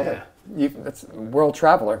 In Chile. Yeah. That's a world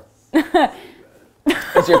traveler.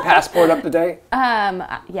 Is your passport up to date?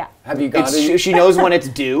 Yeah. Have you gone to? She knows when it's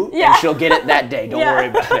due, and she'll get it that day. Don't worry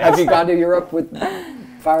about it. Have you gone to Europe with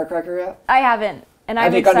Firecracker yet? I haven't, and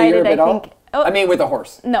I'm excited. Have you excited. gone to Europe at all? think. Oh, I mean, with a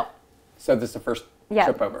horse. No. So this is the first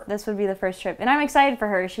trip over. This would be the first trip, and I'm excited for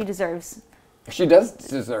her. She deserves. She does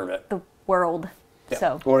deserve it. The world. Yeah.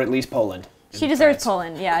 So. Or at least Poland. She deserves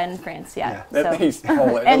Poland, and France, At least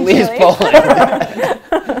Poland. At least Poland.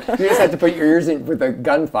 You just have to put your ears in with a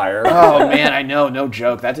gunfire. Oh man, I know, no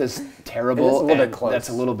joke. That is terrible. It is a little bit close. That's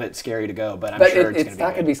a little bit scary to go, but I'm sure it's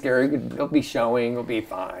not going to be scary. It'll be showing. It'll be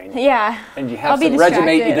fine. Yeah. And you have some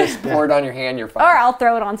Regimate. You just pour it on your hand. You're fine. Or I'll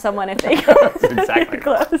throw it on someone if they go exactly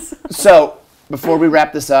close. So before we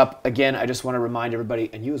wrap this up, again, I just want to remind everybody,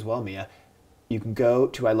 and you as well, Mia, you can go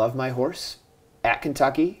to I Love My Horse at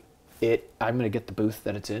Kentucky. I'm going to get the booth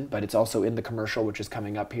that it's in, but it's also in the commercial, which is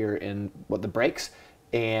coming up here in the breaks.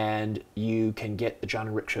 And you can get the John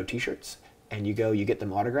and Rick Show t-shirts. And you get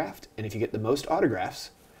them autographed. And if you get the most autographs,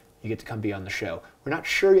 you get to come be on the show. We're not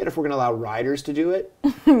sure yet if we're going to allow riders to do it.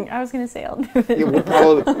 I was going to say I'll do it. Yeah, we'll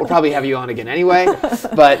probably have you on again anyway.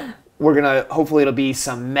 But we're going to, hopefully it'll be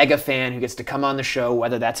some mega fan who gets to come on the show,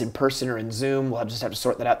 whether that's in person or in Zoom. We'll just have to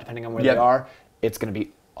sort that out depending on where they are. It's going to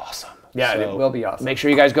be awesome. Yeah, so it will be awesome. Make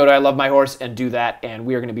sure you guys go to I Love My Horse and do that. And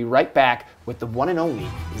we are going to be right back with the one and only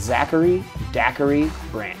Zachary Daiquiri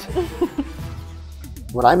Brandt.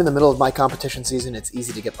 When I'm in the middle of my competition season, it's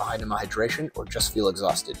easy to get behind in my hydration or just feel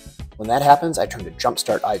exhausted. When that happens, I turn to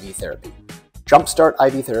Jumpstart IV Therapy. Jumpstart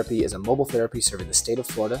IV Therapy is a mobile therapy serving the state of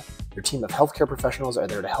Florida. Their team of healthcare professionals are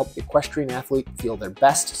there to help the equestrian athlete feel their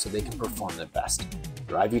best so they can perform their best.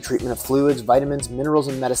 Their IV treatment of fluids, vitamins, minerals,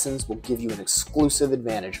 and medicines will give you an exclusive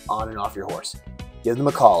advantage on and off your horse. Give them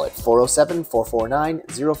a call at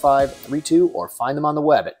 407-449-0532 or find them on the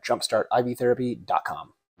web at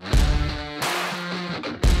jumpstartivtherapy.com.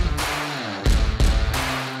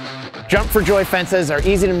 Jump for Joy fences are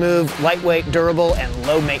easy to move, lightweight, durable, and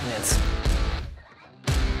low maintenance.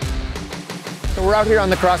 So we're out here on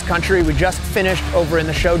the cross country. We just finished over in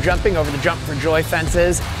the show jumping over the Jump for Joy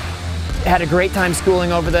fences. Had a great time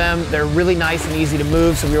schooling over them. They're really nice and easy to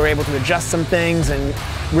move, so we were able to adjust some things and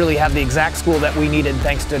really have the exact school that we needed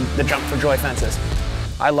thanks to the Jump for Joy fences.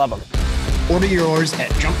 I love them. Order yours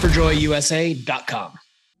at jumpforjoyusa.com.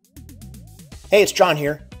 Hey, it's John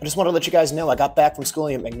here. I just want to let you guys know I got back from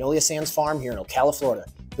schooling at Magnolia Sands Farm here in Ocala, Florida.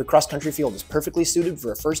 Their cross-country field is perfectly suited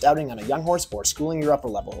for a first outing on a young horse or schooling your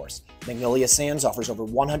upper-level horse. Magnolia Sands offers over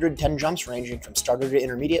 110 jumps ranging from starter to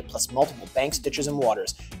intermediate, plus multiple banks, ditches, and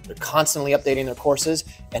waters. They're constantly updating their courses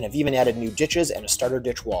and have even added new ditches and a starter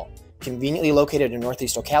ditch wall. Conveniently located in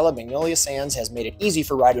Northeast Ocala, Magnolia Sands has made it easy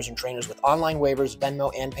for riders and trainers with online waivers,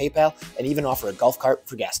 Venmo, and PayPal, and even offer a golf cart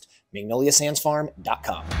for guests.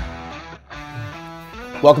 MagnoliaSandsFarm.com.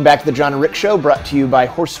 Welcome back to the John and Rick Show, brought to you by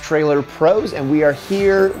Horse Trailer Pros, and we are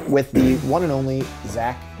here with the one and only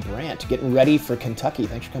Zach Brandt, getting ready for Kentucky.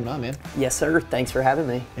 Thanks for coming on, man. Yes, sir. Thanks for having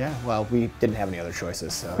me. Yeah, well, we didn't have any other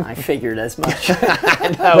choices, so. I figured as much.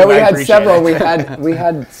 No, we had several. We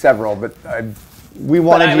had several, but we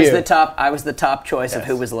wanted you. I was the top choice of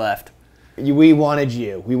who was left. We wanted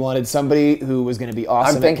you. We wanted somebody who was going to be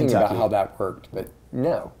awesome. I'm thinking about how that worked, but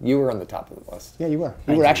no, you were on the top of the list. Yeah, you were.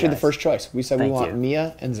 You were actually the first choice. We said we want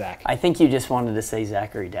Mia and Zach. I think you just wanted to say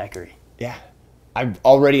Zachary Daiquiri. Yeah. I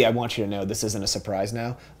want you to know, this isn't a surprise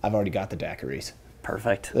now. I've already got the daiquiris.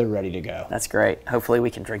 Perfect. They're ready to go. That's great. Hopefully we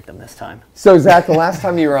can drink them this time. So Zach, the last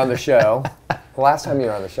time you were on the show,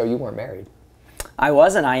 you weren't married. I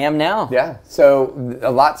wasn't. I am now. Yeah. So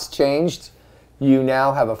a lot's changed. You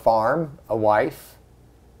now have a farm, a wife.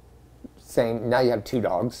 Now you have 2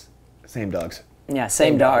 dogs. Same dogs. Yeah,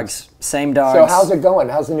 same dogs. Same dogs. So how's it going?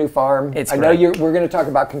 How's the new farm? It's I know we're going to talk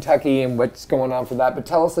about Kentucky and what's going on for that, but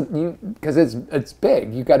tell us, because it's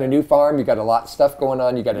big. You got a new farm. You got a lot of stuff going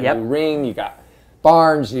on. You got a new ring. You got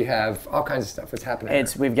barns. You have all kinds of stuff. What's happening?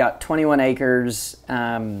 We've got 21 acres.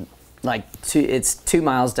 It's 2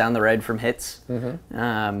 miles down the road from Hitz,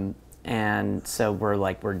 and so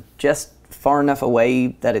we're just far enough away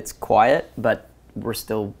that it's quiet, but we're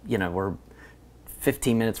still we're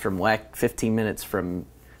 15 minutes from WEC, 15 minutes from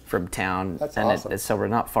from town. That's and awesome. so we're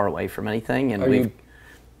not far away from anything. And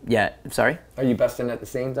sorry? Are you busting at the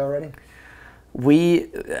seams already?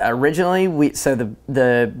 We originally so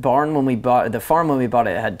the barn when we bought the farm when we bought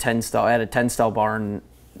it had 10 stall. I had a 10-stall barn,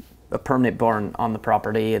 a permanent barn on the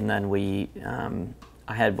property, and then we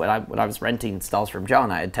I had when I was renting stalls from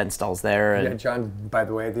John, I had 10 stalls there. And John, by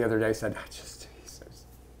the way, the other day said, he's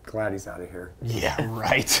glad he's out of here. Yeah,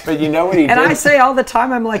 right. But you know what he did? And I say all the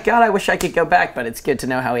time, I'm like, God, I wish I could go back, but it's good to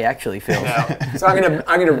know how he actually feels. So I'm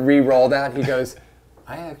gonna re-roll that. He goes,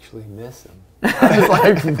 I actually miss him. I was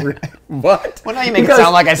like, what? Well, now you make it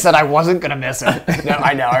sound like I said I wasn't going to miss him. No,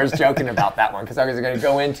 I know. I was joking about that one because I was going to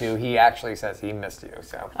go into, he actually says he missed you.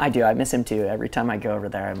 So I do. I miss him too. Every time I go over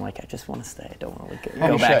there, I'm like, I just want to stay. I don't want to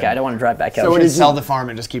go back. I don't want to drive back out. So we should sell the farm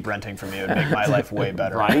and just keep renting from you and make my life way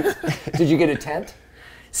better. Right? Did you get a tent?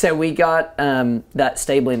 So we got that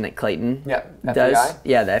stabling that Clayton does. FEI?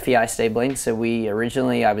 Yeah, the FEI stabling. So we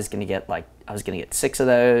originally, I was going to get 6 of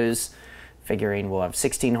those, figuring we'll have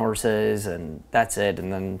 16 horses and that's it.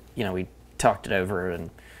 And then, we talked it over and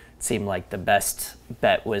it seemed like the best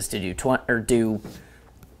bet was to do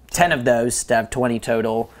 10 of those to have 20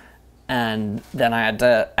 total. And then I had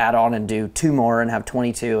to add on and do 2 more and have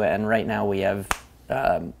 22. And right now we have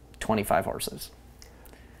 25 horses.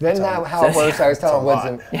 Then how it works, I was telling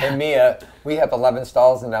Woods and Mia, we have 11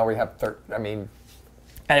 stalls and now we have 13.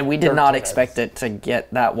 And we did not expect it to get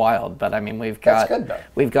that wild, but I mean, we've got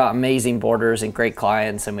amazing boarders and great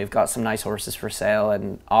clients, and we've got some nice horses for sale.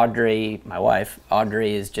 And Audrey, my wife,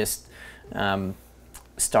 is just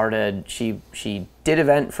started. She did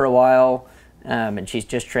event for a while, and she's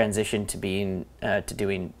just transitioned to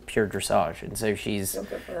doing pure dressage, and so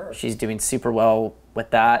she's doing super well with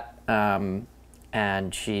that.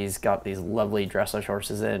 And she's got these lovely dressage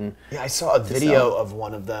horses in. Yeah, I saw a video of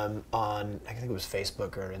one of them on, I think it was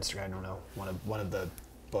Facebook or Instagram, I don't know, one of the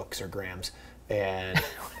books or grams. And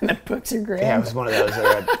the books or grams? Yeah, it was one of those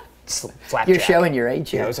that had flapjack. You're showing your age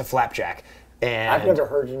here. Yeah, it was a flapjack. And I've never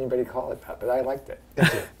heard anybody call it that, but I liked it.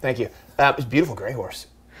 Thank you. It was a beautiful gray horse.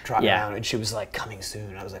 Trotting around, and she was like, coming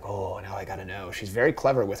soon. I was like, oh, now I gotta know. She's very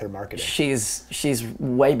clever with her marketing. She's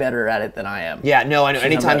way better at it than I am. Yeah, no, I know.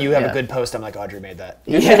 Anytime you have a good post, I'm like, Audrey made that.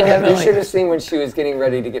 You should have seen when she was getting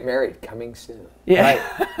ready to get married. Coming soon. Yeah.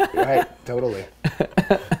 Right, totally.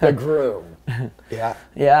 The groom. Yeah.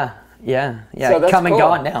 Yeah. So come and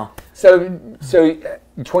gone now. So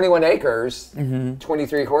 21 acres,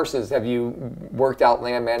 23 horses. Have you worked out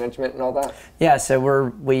land management and all that? Yeah. So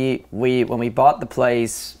we when we bought the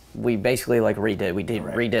place, we basically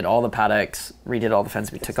redid all the paddocks, redid all the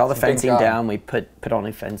fence. We took all the fencing down. We put all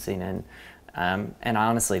new fencing in. And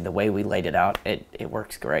honestly, the way we laid it out, it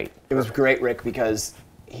works great. It was great, Rick, because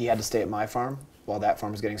he had to stay at my farm while that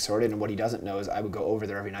farm was getting sorted. And what he doesn't know is I would go over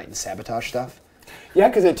there every night and sabotage stuff. Yeah,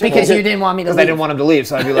 because you didn't want me to leave. Because I didn't want him to leave,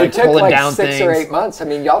 so I'd be like pulling down things. It took like 6 or 8 months. I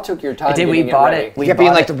mean, y'all took your time. We bought it. We kept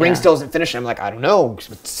being like, the ring still isn't finished. I'm like, I don't know.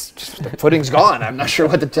 The footing's gone. I'm not sure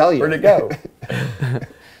what to tell you. Where'd it go?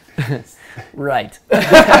 Right.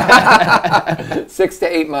 6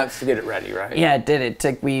 to 8 months to get it ready, right? Yeah, it did. It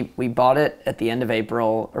took. We bought it at the end of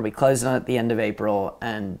April, or we closed on it at the end of April,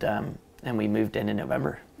 and we moved in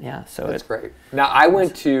November. Yeah, so that's great. Now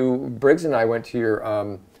Briggs and I went to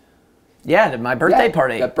your. My birthday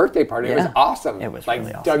party. That birthday party. It was awesome. It was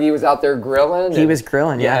really awesome. Dougie was out there grilling. He was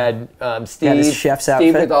grilling, You had Steve. Had his chef's Steve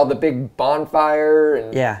outfit. with all the big bonfire.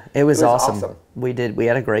 And it was awesome. We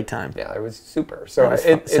had a great time. Yeah, it was super. So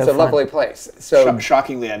it's a lovely place. So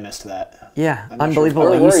shockingly, I missed that. Yeah,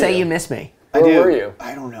 unbelievable. You say you miss me. Where were you?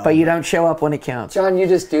 I don't know. But you don't show up when it counts. John, you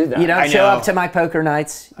just do that. You don't show up to my poker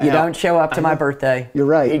nights. You don't show up to my birthday. You're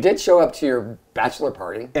right. He did show up to your bachelor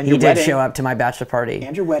party. And he did show up to my bachelor party.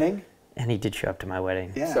 And your wedding. And he did show up to my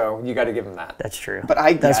wedding. Yeah. So you got to give him that. That's true.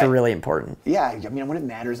 But that's really important. Yeah, I mean, when it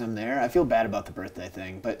matters, I'm there. I feel bad about the birthday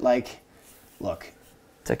thing, but look.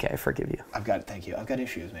 It's okay. I forgive you. Thank you. I've got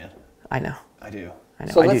issues, man. I know. I do.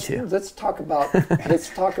 So I do too. Let's talk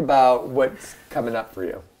about what's coming up for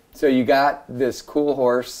you. So you got this cool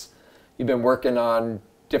horse. You've been working on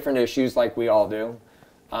different issues like we all do.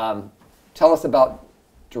 Tell us about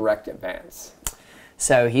Direct Advance.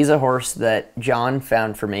 So he's a horse that John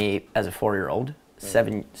found for me as a 4-year-old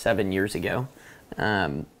 7 years ago.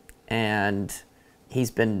 And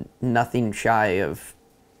he's been nothing shy of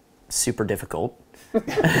super difficult.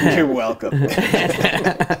 You're welcome.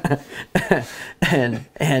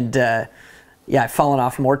 I've fallen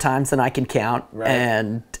off more times than I can count,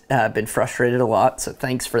 and been frustrated a lot. So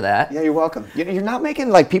thanks for that. Yeah, you're welcome. You're not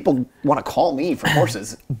making people want to call me for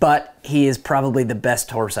horses. But he is probably the best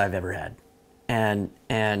horse I've ever had, and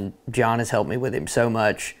John has helped me with him so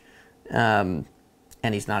much.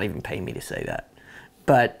 and he's not even paying me to say that.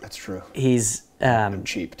 But that's true. He's I'm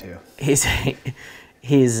cheap too. He's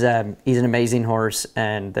an amazing horse,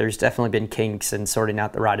 and there's definitely been kinks in sorting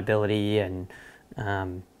out the rideability and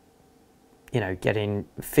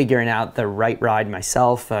figuring out the right ride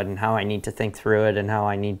myself and how I need to think through it and how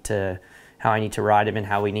I need to ride him and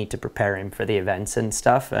how we need to prepare him for the events and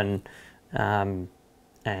stuff. And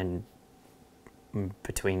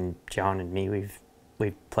between John and me, we've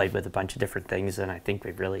played with a bunch of different things, and I think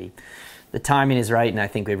the timing is right, and I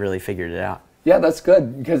think we've really figured it out. Yeah, that's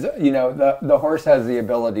good, because the horse has the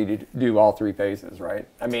ability to do all three phases, right?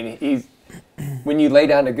 I mean, when you lay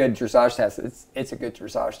down a good dressage test, it's a good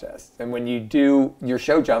dressage test, and when you do your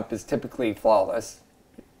show jump, is typically flawless.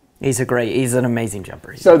 He's an amazing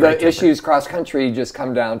jumper. So the issues cross country just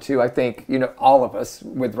come down to, I think, all of us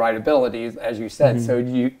with rideability, as you said. Mm-hmm. So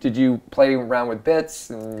did you play around with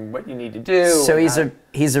bits and what you need to do? So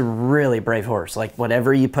he's a really brave horse. Like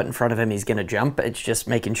whatever you put in front of him, he's going to jump. It's just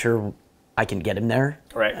making sure I can get him there.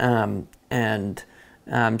 Right.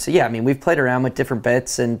 So yeah, I mean, we've played around with different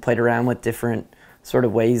bits and played around with different sort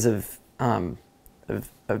of ways of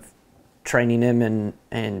training him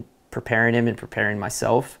and preparing him and preparing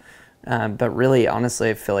myself. But really, honestly,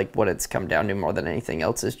 I feel like what it's come down to more than anything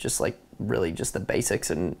else is just like really just the basics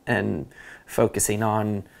and focusing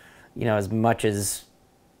on, as much as,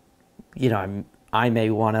 I may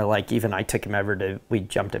want to, like, even I took him we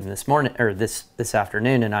jumped him this morning or this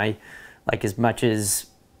afternoon, and I, like, as much as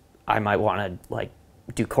I might want to like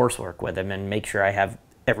do coursework with him and make sure I have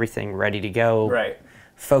everything ready to go. Right.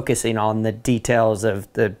 Focusing on the details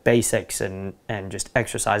of the basics and just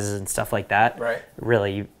exercises and stuff like that, right,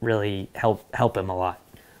 really help him a lot.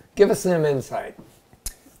 Give us some insight.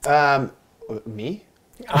 Me?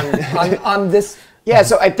 On this? Yeah,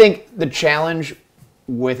 so I think the challenge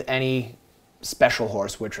with any special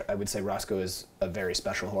horse, which I would say Roscoe is a very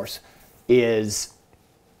special horse, is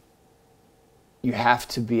you have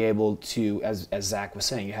to be able to, as Zach was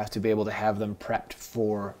saying, you have to be able to have them prepped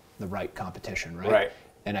for the right competition, right? Right.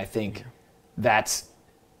 And I think that's,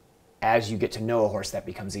 as you get to know a horse, that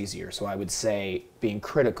becomes easier. So I would say being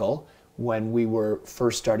critical, when we were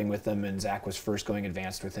first starting with them and Zach was first going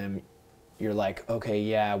advanced with him, you're like, okay,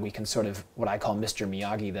 yeah, we can sort of, what I call Mr.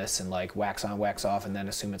 Miyagi this, and like wax on, wax off, and then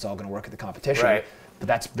assume it's all going to work at the competition. Right. But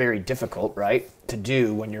that's very difficult, right, to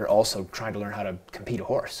do when you're also trying to learn how to compete a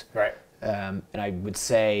horse. Right. And I would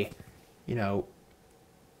say,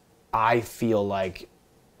 I feel like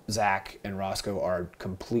Zach and Roscoe are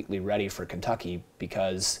completely ready for Kentucky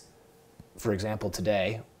because, for example,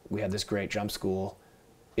 today we had this great jump school.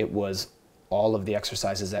 It was all of the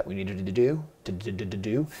exercises that we needed to do,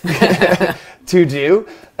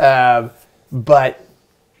 but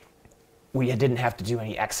we didn't have to do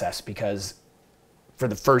any excess because for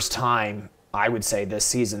the first time, I would say this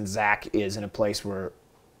season, Zach is in a place where,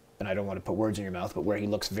 and I don't want to put words in your mouth, but where he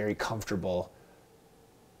looks very comfortable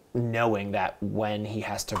knowing that when he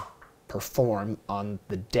has to perform on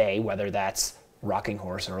the day, whether that's Rocking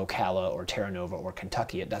Horse or Ocala or Terra Nova or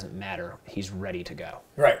Kentucky, it doesn't matter. He's ready to go.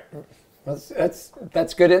 Right.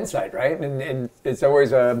 That's good insight, right? And it's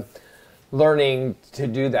always learning to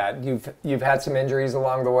do that. You've had some injuries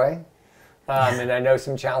along the way, and I know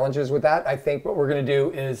some challenges with that. I think what we're going to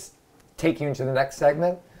do is take you into the next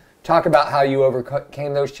segment, talk about how you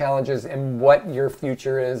overcame those challenges and what your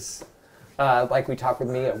future is. Like we talked with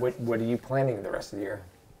Mia, what are you planning the rest of the year?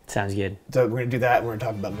 Sounds good. So we're going to do that. We're going to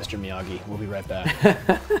talk about Mr. Miyagi. We'll be right back.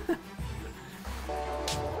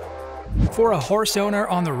 For a horse owner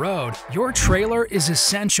on the road, your trailer is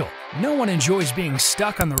essential. No one enjoys being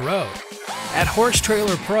stuck on the road. At Horse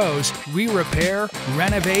Trailer Pros, we repair,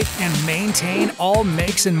 renovate, and maintain all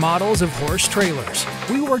makes and models of horse trailers.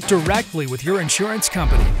 We work directly with your insurance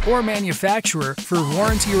company or manufacturer for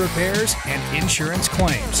warranty repairs and insurance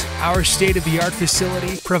claims. Our state-of-the-art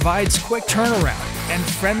facility provides quick turnaround and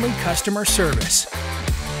friendly customer service.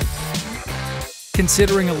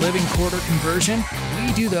 Considering a living quarter conversion?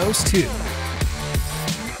 We do those too.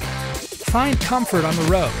 Find comfort on the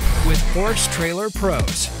road with Horse Trailer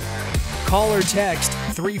Pros. Call or text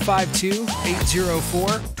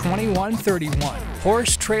 352-804-2131.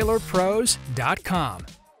 HorseTrailerPros.com.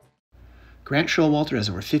 Grant Showalter has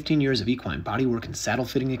over 15 years of equine bodywork and saddle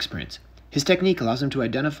fitting experience. His technique allows him to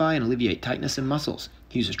identify and alleviate tightness in muscles.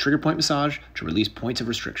 He uses trigger point massage to release points of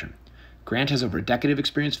restriction. Grant has over a decade of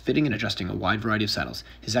experience fitting and adjusting a wide variety of saddles.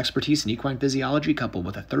 His expertise in equine physiology, coupled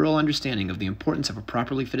with a thorough understanding of the importance of a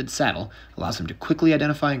properly fitted saddle, allows him to quickly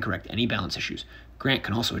identify and correct any balance issues. Grant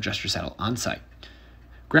can also adjust your saddle on site.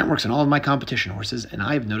 Grant works on all of my competition horses, and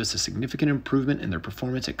I have noticed a significant improvement in their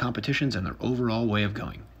performance at competitions and their overall way of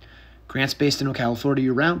going. Grant's based in Ocala, Florida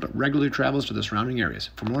year-round, but regularly travels to the surrounding areas.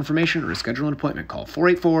 For more information or to schedule an appointment, call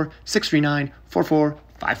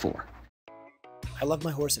 484-639-4454. I Love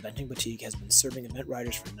My Horse Eventing Boutique has been serving event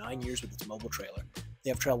riders for 9 years with its mobile trailer. They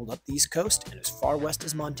have traveled up the East Coast and as far west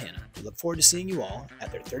as Montana. We look forward to seeing you all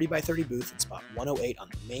at their 30x30 booth in spot 108 on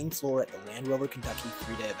the main floor at the Land Rover Kentucky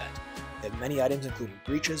 3-day event. They have many items including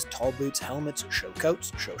breeches, tall boots, helmets, show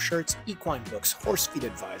coats, show shirts, equine books, horse feed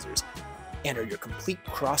advisors, and are your complete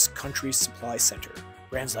cross-country supply center.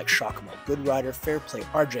 Brands like Shakamo, Good Rider, Fairplay,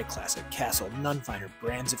 RJ Classic, Castle, Nunfinder,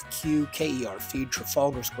 brands of Q, KER Feed,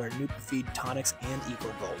 Trafalgar Square, NupaFeed, Tonics, and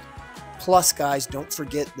Eco Gold. Plus, guys, don't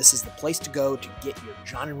forget this is the place to go to get your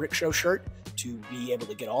John and Rick Show shirt, to be able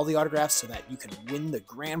to get all the autographs so that you can win the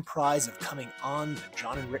grand prize of coming on the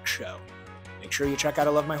John and Rick Show. Make sure you check out I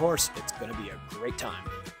Love My Horse. It's going to be a great time.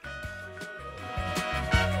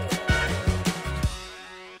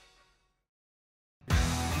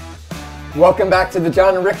 Welcome back to the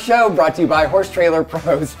John and Rick Show, brought to you by Horse Trailer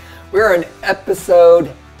Pros. We're in episode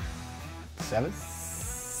 7.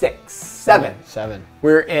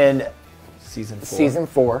 We're in Season 4. Season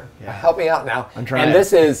 4. Yeah. Help me out now. I'm trying. And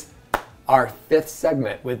this is our 5th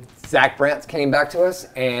segment with Zach Brandt came back to us,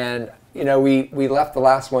 and you know we left the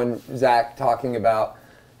last one, Zach, talking about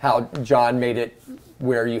how John made it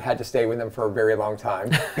where you had to stay with him for a very long time.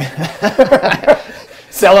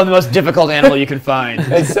 Selling the most difficult animal you can find.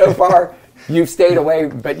 And so far, you've stayed away,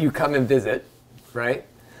 but you come and visit, right?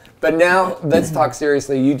 But now, let's talk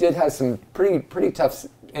seriously. You did have some pretty tough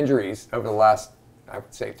injuries over the last, I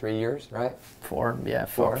would say, 3 years, right? 4 and a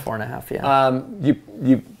half, yeah.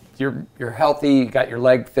 You're healthy. You got your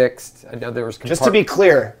leg fixed. I know there was Just to be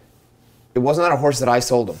clear, it was not a horse that I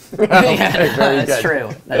sold him. That's true.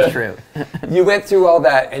 That's true. You went through all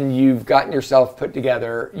that, and you've gotten yourself put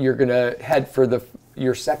together. You're gonna head for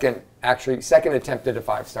your second attempt at a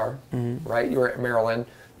 5-star, right? You were at Maryland.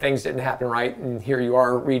 Things didn't happen right, and here you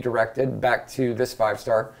are redirected back to this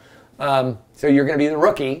 5-star. So you're going to be the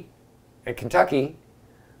rookie at Kentucky.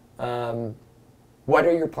 What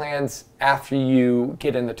are your plans after you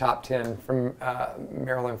get in the top 10 from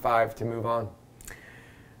Maryland 5 to move on?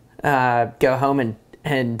 Go home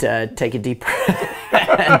and take a deep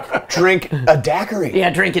breath. Drink a daiquiri. Yeah,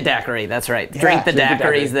 drink a daiquiri. That's right. Yeah, drink the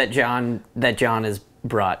daiquiris that John has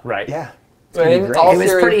brought. Right. Yeah. It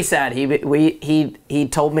was pretty sad. He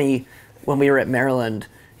told me when we were at Maryland,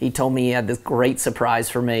 he told me he had this great surprise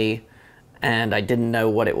for me, and I didn't know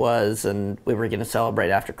what it was, and we were going to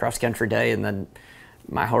celebrate after cross country day, and then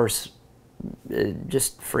my horse,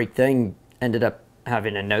 just freak thing, ended up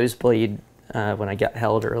having a nosebleed when I got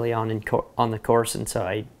held early on on the course, and so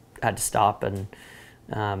I had to stop and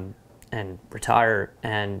retire.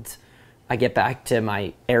 And I get back to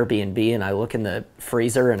my Airbnb and I look in the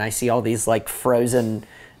freezer and I see all these like frozen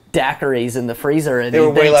daiquiris in the freezer. And they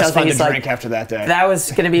were way less fun to drink after that day. That was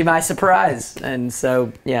going to be my surprise. And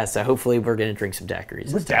so, yeah, so hopefully we're going to drink some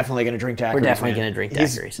daiquiris. We're definitely going to drink daiquiris. We're definitely going to drink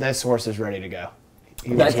daiquiris. This horse is ready to go.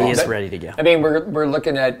 He is ready to go. I mean, we're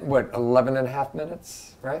looking at, what, 11 and a half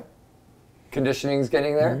minutes, right? Conditioning's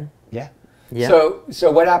getting there? Mm-hmm. Yeah. Yeah. So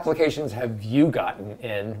what applications have you gotten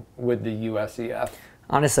in with the USEF?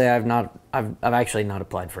 Honestly, I've actually not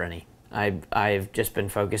applied for any. I've just been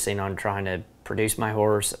focusing on trying to produce my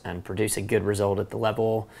horse and produce a good result at the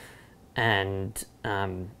level, and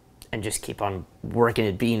just keep on working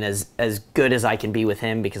at being as good as I can be with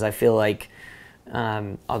him, because I feel like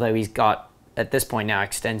although he's got at this point now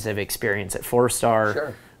extensive experience at 4-star,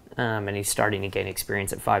 sure. And he's starting to gain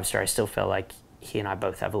experience at 5-star, I still feel like he and I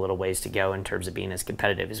both have a little ways to go in terms of being as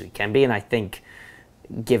competitive as we can be. And I think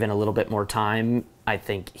given a little bit more time, I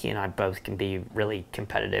think he and I both can be really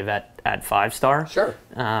competitive at 5-star. Sure.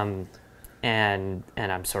 And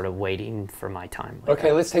I'm sort of waiting for my time.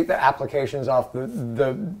 Okay, let's take the applications off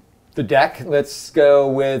the deck. Let's go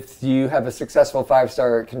with, you have a successful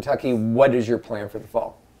 5-star at Kentucky. What is your plan for the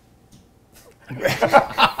fall?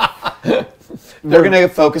 They're going to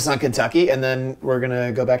focus on Kentucky, and then we're going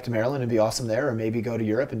to go back to Maryland and be awesome there, or maybe go to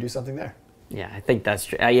Europe and do something there. Yeah, I think that's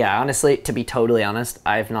true. Yeah, honestly, to be totally honest,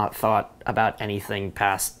 I've not thought about anything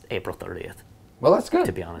past April 30th. Well, that's good.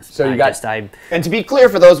 To be honest. So And to be clear,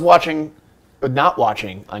 for those watching, not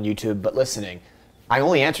watching on YouTube, but listening, I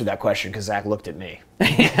only answered that question because Zach looked at me.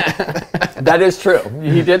 That is true.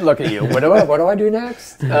 He did look at you. What do I do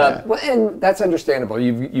next? Well, and that's understandable.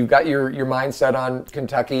 You've got your mindset on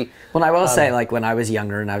Kentucky. Well, I will say, like, when I was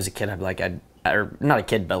younger and I was a kid, or not a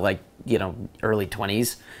kid, but like, early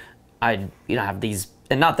 20s, I'd have these,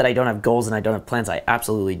 and not that I don't have goals and I don't have plans, I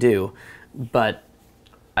absolutely do, but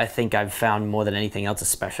I think I've found more than anything else,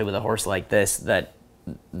 especially with a horse like this, that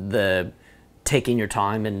the taking your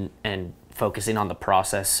time and focusing on the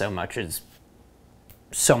process so much is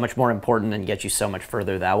so much more important and gets you so much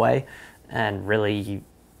further that way. And really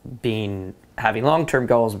having long-term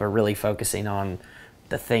goals, but really focusing on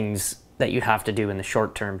the things that you have to do in the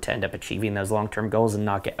short term to end up achieving those long-term goals, and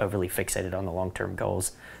not get overly fixated on the long-term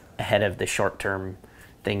goals ahead of the short-term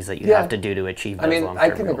things that you have to do to achieve those long-term goals. I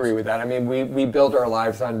can agree with that. I mean, we build our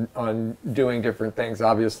lives on doing different things,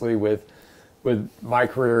 obviously with my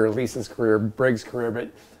career, Lisa's career, Briggs' career,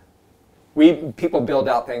 but people build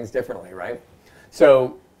out things differently, right?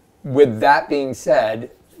 So with that being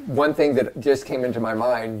said, one thing that just came into my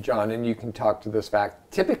mind, John, and you can talk to this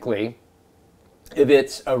fact, typically, if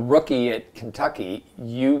it's a rookie at Kentucky,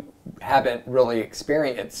 you haven't really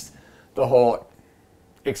experienced the whole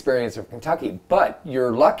experience of Kentucky, but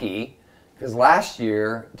you're lucky because last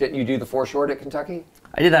year, didn't you do the 4 short at Kentucky?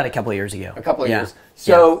 I did that a couple of years ago. A couple of years.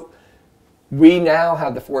 So we now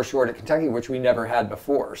have the 4 short at Kentucky, which we never had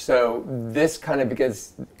before. So this kind of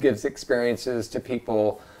gives experiences to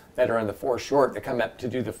people that are in the 4 short that come up to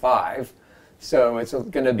do the 5. So it's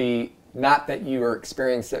going to be not that you are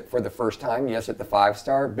experiencing it for the first time, yes, at the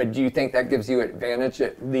 5-star, but do you think that gives you advantage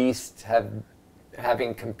at least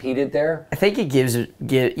having competed there? I think it gives,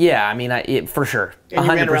 I mean, for sure. And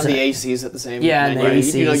you ran around the ACs at the same venue. The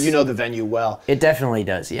ACs. You know the venue well. It definitely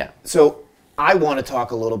does, yeah. So I want to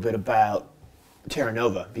talk a little bit about Terra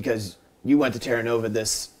Nova, because you went to Terra Nova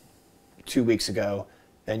this 2 weeks ago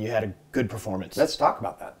and you had a good performance. Let's talk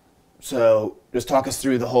about that. So just talk us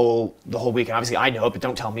through the whole weekend. Obviously I know it, but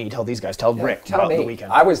don't tell me, tell these guys, tell Rick about the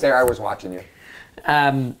weekend. I was there, I was watching you.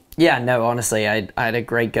 Honestly, I had a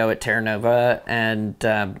great go at Terra Nova, and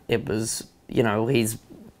it was, he's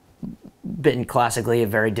been classically a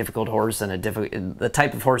very difficult horse, and the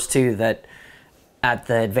type of horse too that at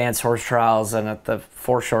the advanced horse trials and at the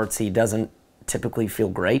 4 shorts he doesn't typically feel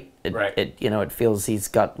great. It feels he's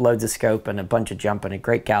got loads of scope and a bunch of jump and a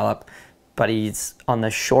great gallop, but he's on the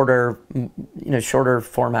shorter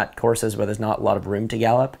format courses where there's not a lot of room to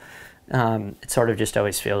gallop. It sort of just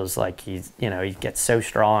always feels like he gets so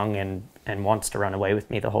strong and wants to run away with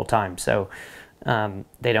me the whole time. So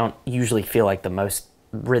they don't usually feel like the most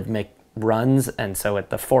rhythmic runs, and so at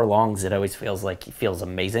the 4 longs it always feels like he feels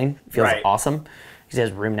amazing, feels awesome, because he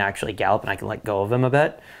has room to actually gallop and I can let go of him a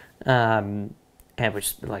bit. And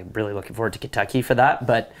which really looking forward to Kentucky for that.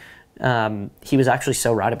 But he was actually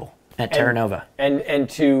so rideable at Terra Nova. And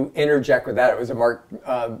to interject with that, it was a Mark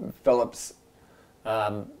Phillips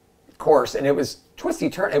course, and it was twisty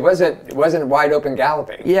turn. It wasn't wide open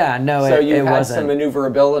galloping. Yeah, no, so you had wasn't. some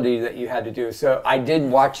maneuverability that you had to do. So I did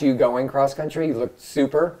watch you going cross country. You looked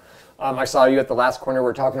super. I saw you at the last corner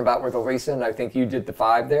we're talking about with Elisa, and I think you did the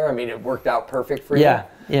 5 there. I mean, it worked out perfect for you.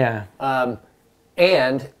 Yeah.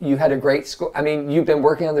 And you had a great score. I mean, you've been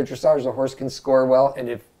working on the dressage. The horse can score well,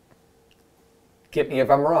 and get me if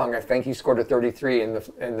I'm wrong, I think you scored a 33 in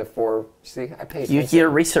the 4. See, I paid attention. Your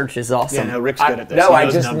research is awesome. Yeah, no, Rick's good at this. No,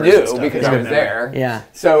 I just knew because I was there. Yeah.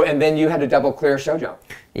 So, and then you had a double clear show jump.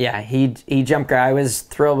 Yeah, he jumped great. I was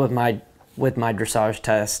thrilled with my dressage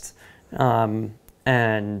test,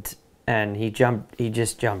 and he jumped. He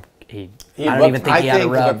just jumped. I don't even think he had a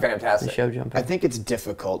rub. Fantastic. The show jumping. I think it's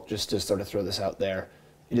difficult, just to sort of throw this out there,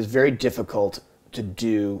 it is very difficult to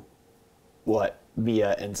do what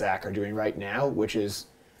Mia and Zach are doing right now, which is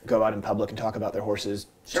go out in public and talk about their horses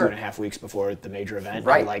 2.5 weeks before the major event.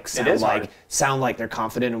 Right. And sound like they're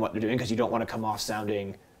confident in what they're doing, because you don't want to come off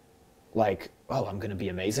sounding like, oh, I'm going to be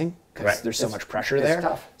amazing, because there's so much pressure there.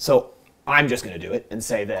 Tough. So I'm just going to do it and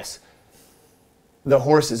say this. The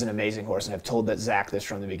horse is an amazing horse, and I've told Zach this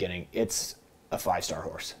from the beginning. It's a 5-star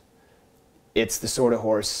horse. It's the sort of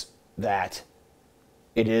horse that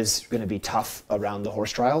it is going to be tough around the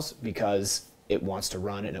horse trials, because it wants to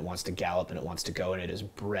run and it wants to gallop and it wants to go, and it is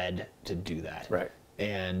bred to do that. Right.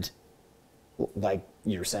 And like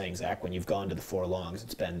you're saying, Zach, when you've gone to the 4 longs,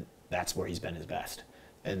 that's where he's been his best.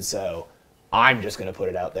 And so I'm just going to put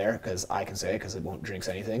it out there, because I can say it, because it won't jinx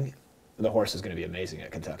anything. The horse is going to be amazing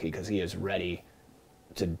at Kentucky, because he is ready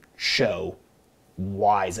to show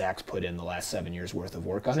why Zach's put in the last 7 years worth of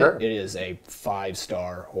work on it. It is a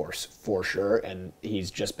 5-star horse for sure, and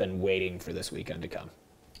he's just been waiting for this weekend to come.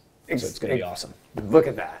 So it's going to be awesome. Look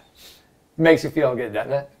at that. Makes you feel good,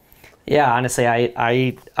 doesn't it? Yeah, honestly,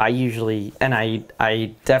 I usually, and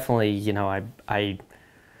I definitely,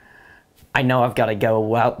 I know I've got to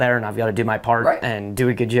go out there and I've got to do my part and do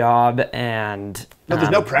a good job. And no, there's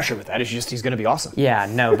no pressure with that. It's just he's going to be awesome. Yeah,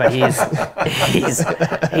 no, but he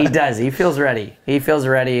does. He feels ready. He feels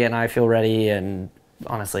ready, and I feel ready. And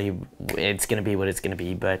honestly, it's going to be what it's going to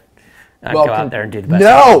be. But go out there and do the best.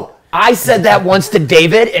 No, I said that once to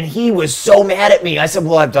David, and he was so mad at me. I said,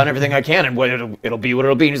 well, I've done everything I can, and it'll be what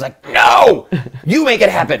it'll be. And he's like, no, you make it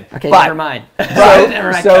happen. Okay, but, never mind.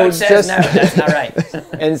 So says, no, that's not right.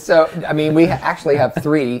 And so, I mean, we actually have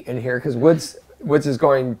 3 in here because Woods is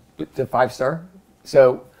going to 5-star.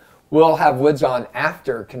 So we'll have Woods on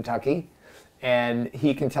after Kentucky, and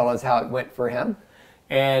he can tell us how it went for him.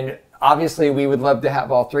 And obviously, we would love to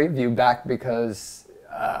have all 3 of you back because,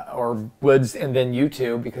 or Woods and then you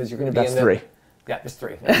 2, because you're going to be in the... 3. Yeah, there's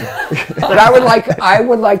 3. But I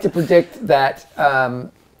would like to predict that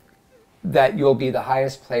that you'll be the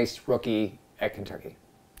highest placed rookie at Kentucky.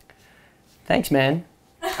 Thanks, man.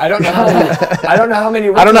 I don't know how many. I don't know how many.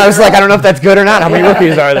 I don't know. It's like I don't know if that's good or not. How many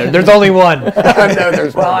rookies are there? There's only one.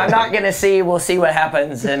 Well, I'm not gonna see. We'll see what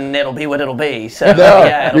happens, and it'll be what it'll be. So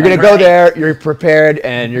yeah, you're gonna go there. You're prepared,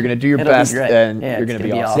 and you're gonna do your best, and yeah, you're gonna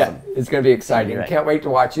be awesome. Yeah, it's gonna be exciting. Can't wait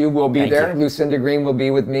to watch you. We'll be there. Lucinda Green will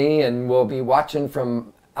be with me, and we'll be watching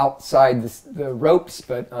from outside the ropes.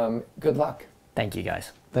 But good luck. Thank you,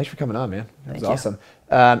 guys. Thanks for coming on, man. That was awesome.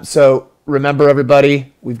 So remember,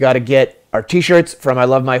 everybody, we've got to get our T-shirts from I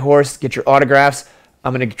Love My Horse. Get your autographs.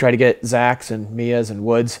 I'm going to try to get Zach's and Mia's and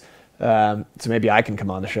Woods. So maybe I can come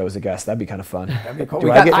on the show as a guest. That'd be kind of fun. That'd be cool. We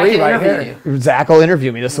got 3 right here. Zach will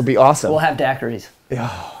interview me. This will be awesome. We'll have daiquiris.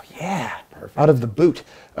 Oh, yeah. Perfect. Out of the boot.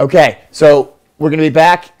 Okay, so we're going to be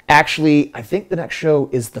back. Actually, I think the next show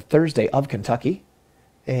is the Thursday of Kentucky.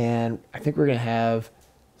 And I think we're going to have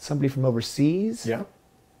somebody from overseas. Yeah.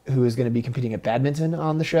 Who is going to be competing at badminton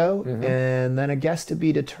on the show, and then a guest to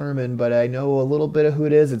be determined, but I know a little bit of who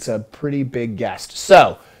it is. It's a pretty big guest.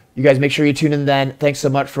 So, you guys make sure you tune in then. Thanks so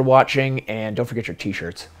much for watching, and don't forget your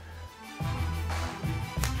T-shirts.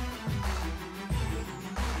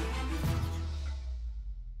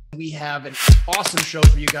 We have an awesome show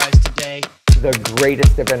for you guys today. The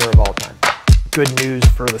greatest eventer of all time. Good news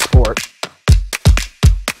for the sport.